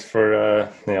listening. Thanks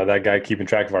for that guy keeping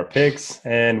track of our picks.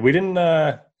 And we didn't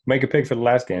make a pick for the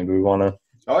last game. Do we want to?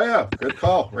 Oh, yeah. Good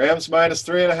call. Rams minus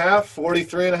 3.5,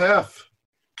 43.5.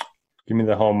 Give me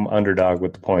the home underdog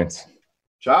with the points.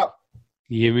 Chop.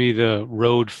 Give me the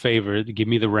road favorite. Give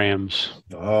me the Rams.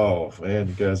 Oh, man,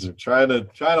 you guys are trying to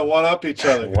one-up each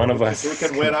other. One of us. Who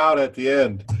can win out at the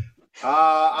end?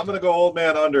 I'm going to go old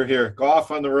man under here.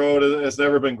 Goff on the road has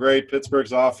never been great.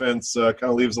 Pittsburgh's offense kind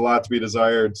of leaves a lot to be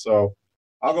desired. So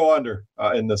I'll go under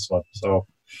in this one. So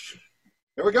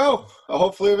here we go.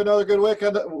 Hopefully we have another good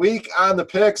week on the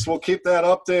picks. We'll keep that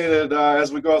updated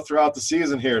as we go throughout the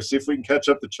season here. See if we can catch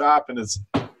up to Chop and his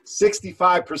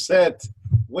 65%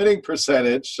 winning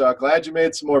percentage. Glad you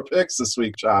made some more picks this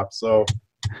week, Chop. So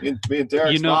me and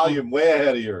Derek's volume way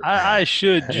ahead of yours. I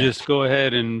should just go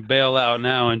ahead and bail out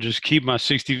now and just keep my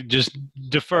 60. Just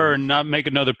defer and not make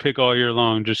another pick all year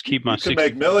long. Just keep my 60. You can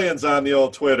make millions on the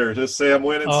old Twitter. Just say I'm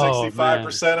winning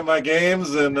 65% of my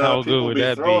games, and people will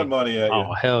be throwing money at you.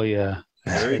 Oh, hell yeah.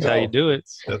 That's how you do it.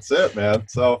 That's it, man.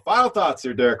 So final thoughts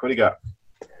here, Derek. What do you got?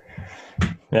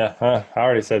 Yeah, I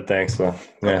already said thanks. So,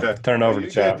 okay. Turn over to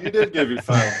Chop. You did give your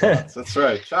final thoughts. That's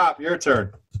right. Chop, your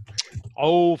turn.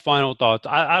 Oh, final thoughts.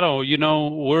 I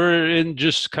don't, we're in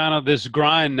just kind of this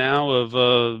grind now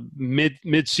of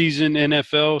mid-season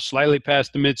NFL, slightly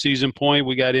past the mid-season point.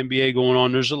 We got NBA going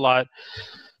on. There's a lot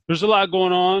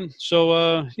going on.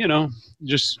 So,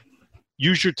 just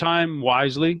use your time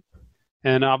wisely.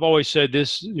 And I've always said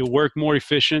this, work more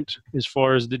efficient as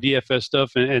far as the DFS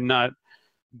stuff and not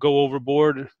go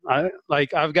overboard.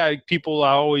 I've got people,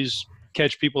 I always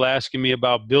catch people asking me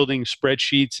about building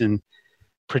spreadsheets and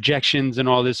projections and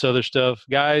all this other stuff.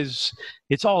 Guys,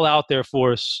 it's all out there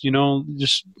for us.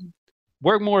 Just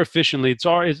work more efficiently. It's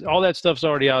all that stuff's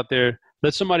already out there.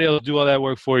 Let somebody else do all that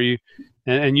work for you,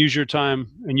 and use your time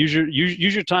and use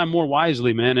your time more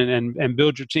wisely, man, and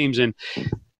build your teams. And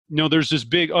there's this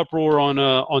big uproar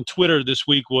on Twitter this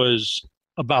week was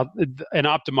about an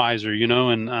optimizer,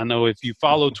 and I know if you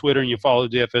follow Twitter and you follow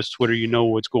DFS Twitter, you know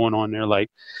what's going on there, like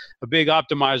a big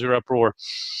optimizer uproar.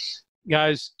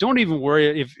 Guys, don't even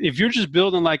worry. If you're just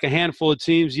building like a handful of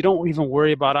teams, you don't even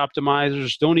worry about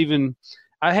optimizers.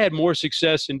 I had more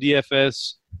success in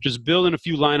DFS just building a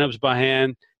few lineups by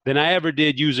hand than I ever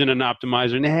did using an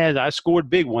optimizer. And I scored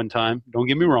big one time, don't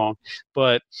get me wrong.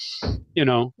 But,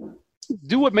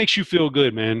 do what makes you feel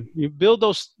good, man. You build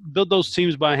those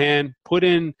teams by hand, put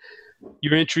in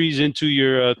your entries into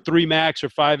your 3 max or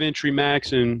 5 entry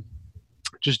max, and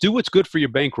just do what's good for your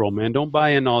bankroll, man. Don't buy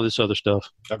in all this other stuff.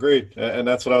 Agreed. And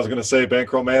that's what I was going to say.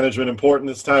 Bankroll management, important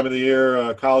this time of the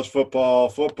year. College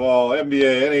football,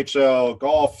 NBA, NHL,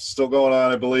 golf still going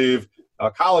on, I believe.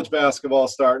 College basketball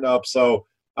starting up. So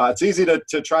it's easy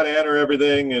to try to enter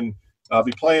everything and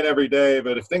be playing every day.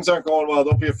 But if things aren't going well,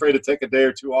 don't be afraid to take a day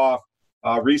or two off,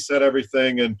 reset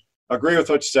everything, and agree with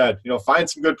what you said. Find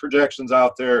some good projections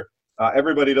out there.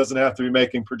 Everybody doesn't have to be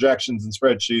making projections and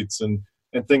spreadsheets and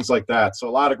things like that. So a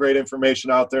lot of great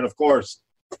information out there. And, of course,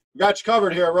 we got you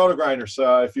covered here at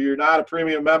RotoGrinders. If you're not a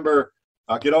premium member,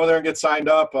 get over there and get signed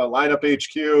up. Lineup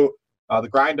HQ, the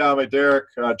Grind Down by Derek,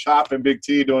 Chop and Big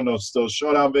T doing those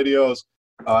showdown videos.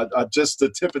 Just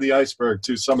the tip of the iceberg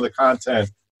to some of the content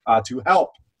to help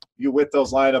you with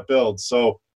those lineup builds.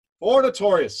 So for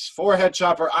Notorious, for Head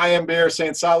Chopper, I am Bear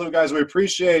saying salut, guys. We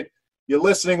appreciate you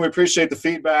listening. We appreciate the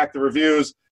feedback, the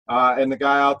reviews. And the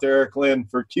guy out there, Eric Lynn,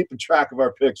 for keeping track of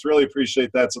our picks. Really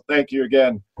appreciate that. So thank you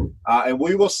again. And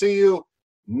we will see you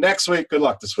next week. Good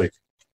luck this week.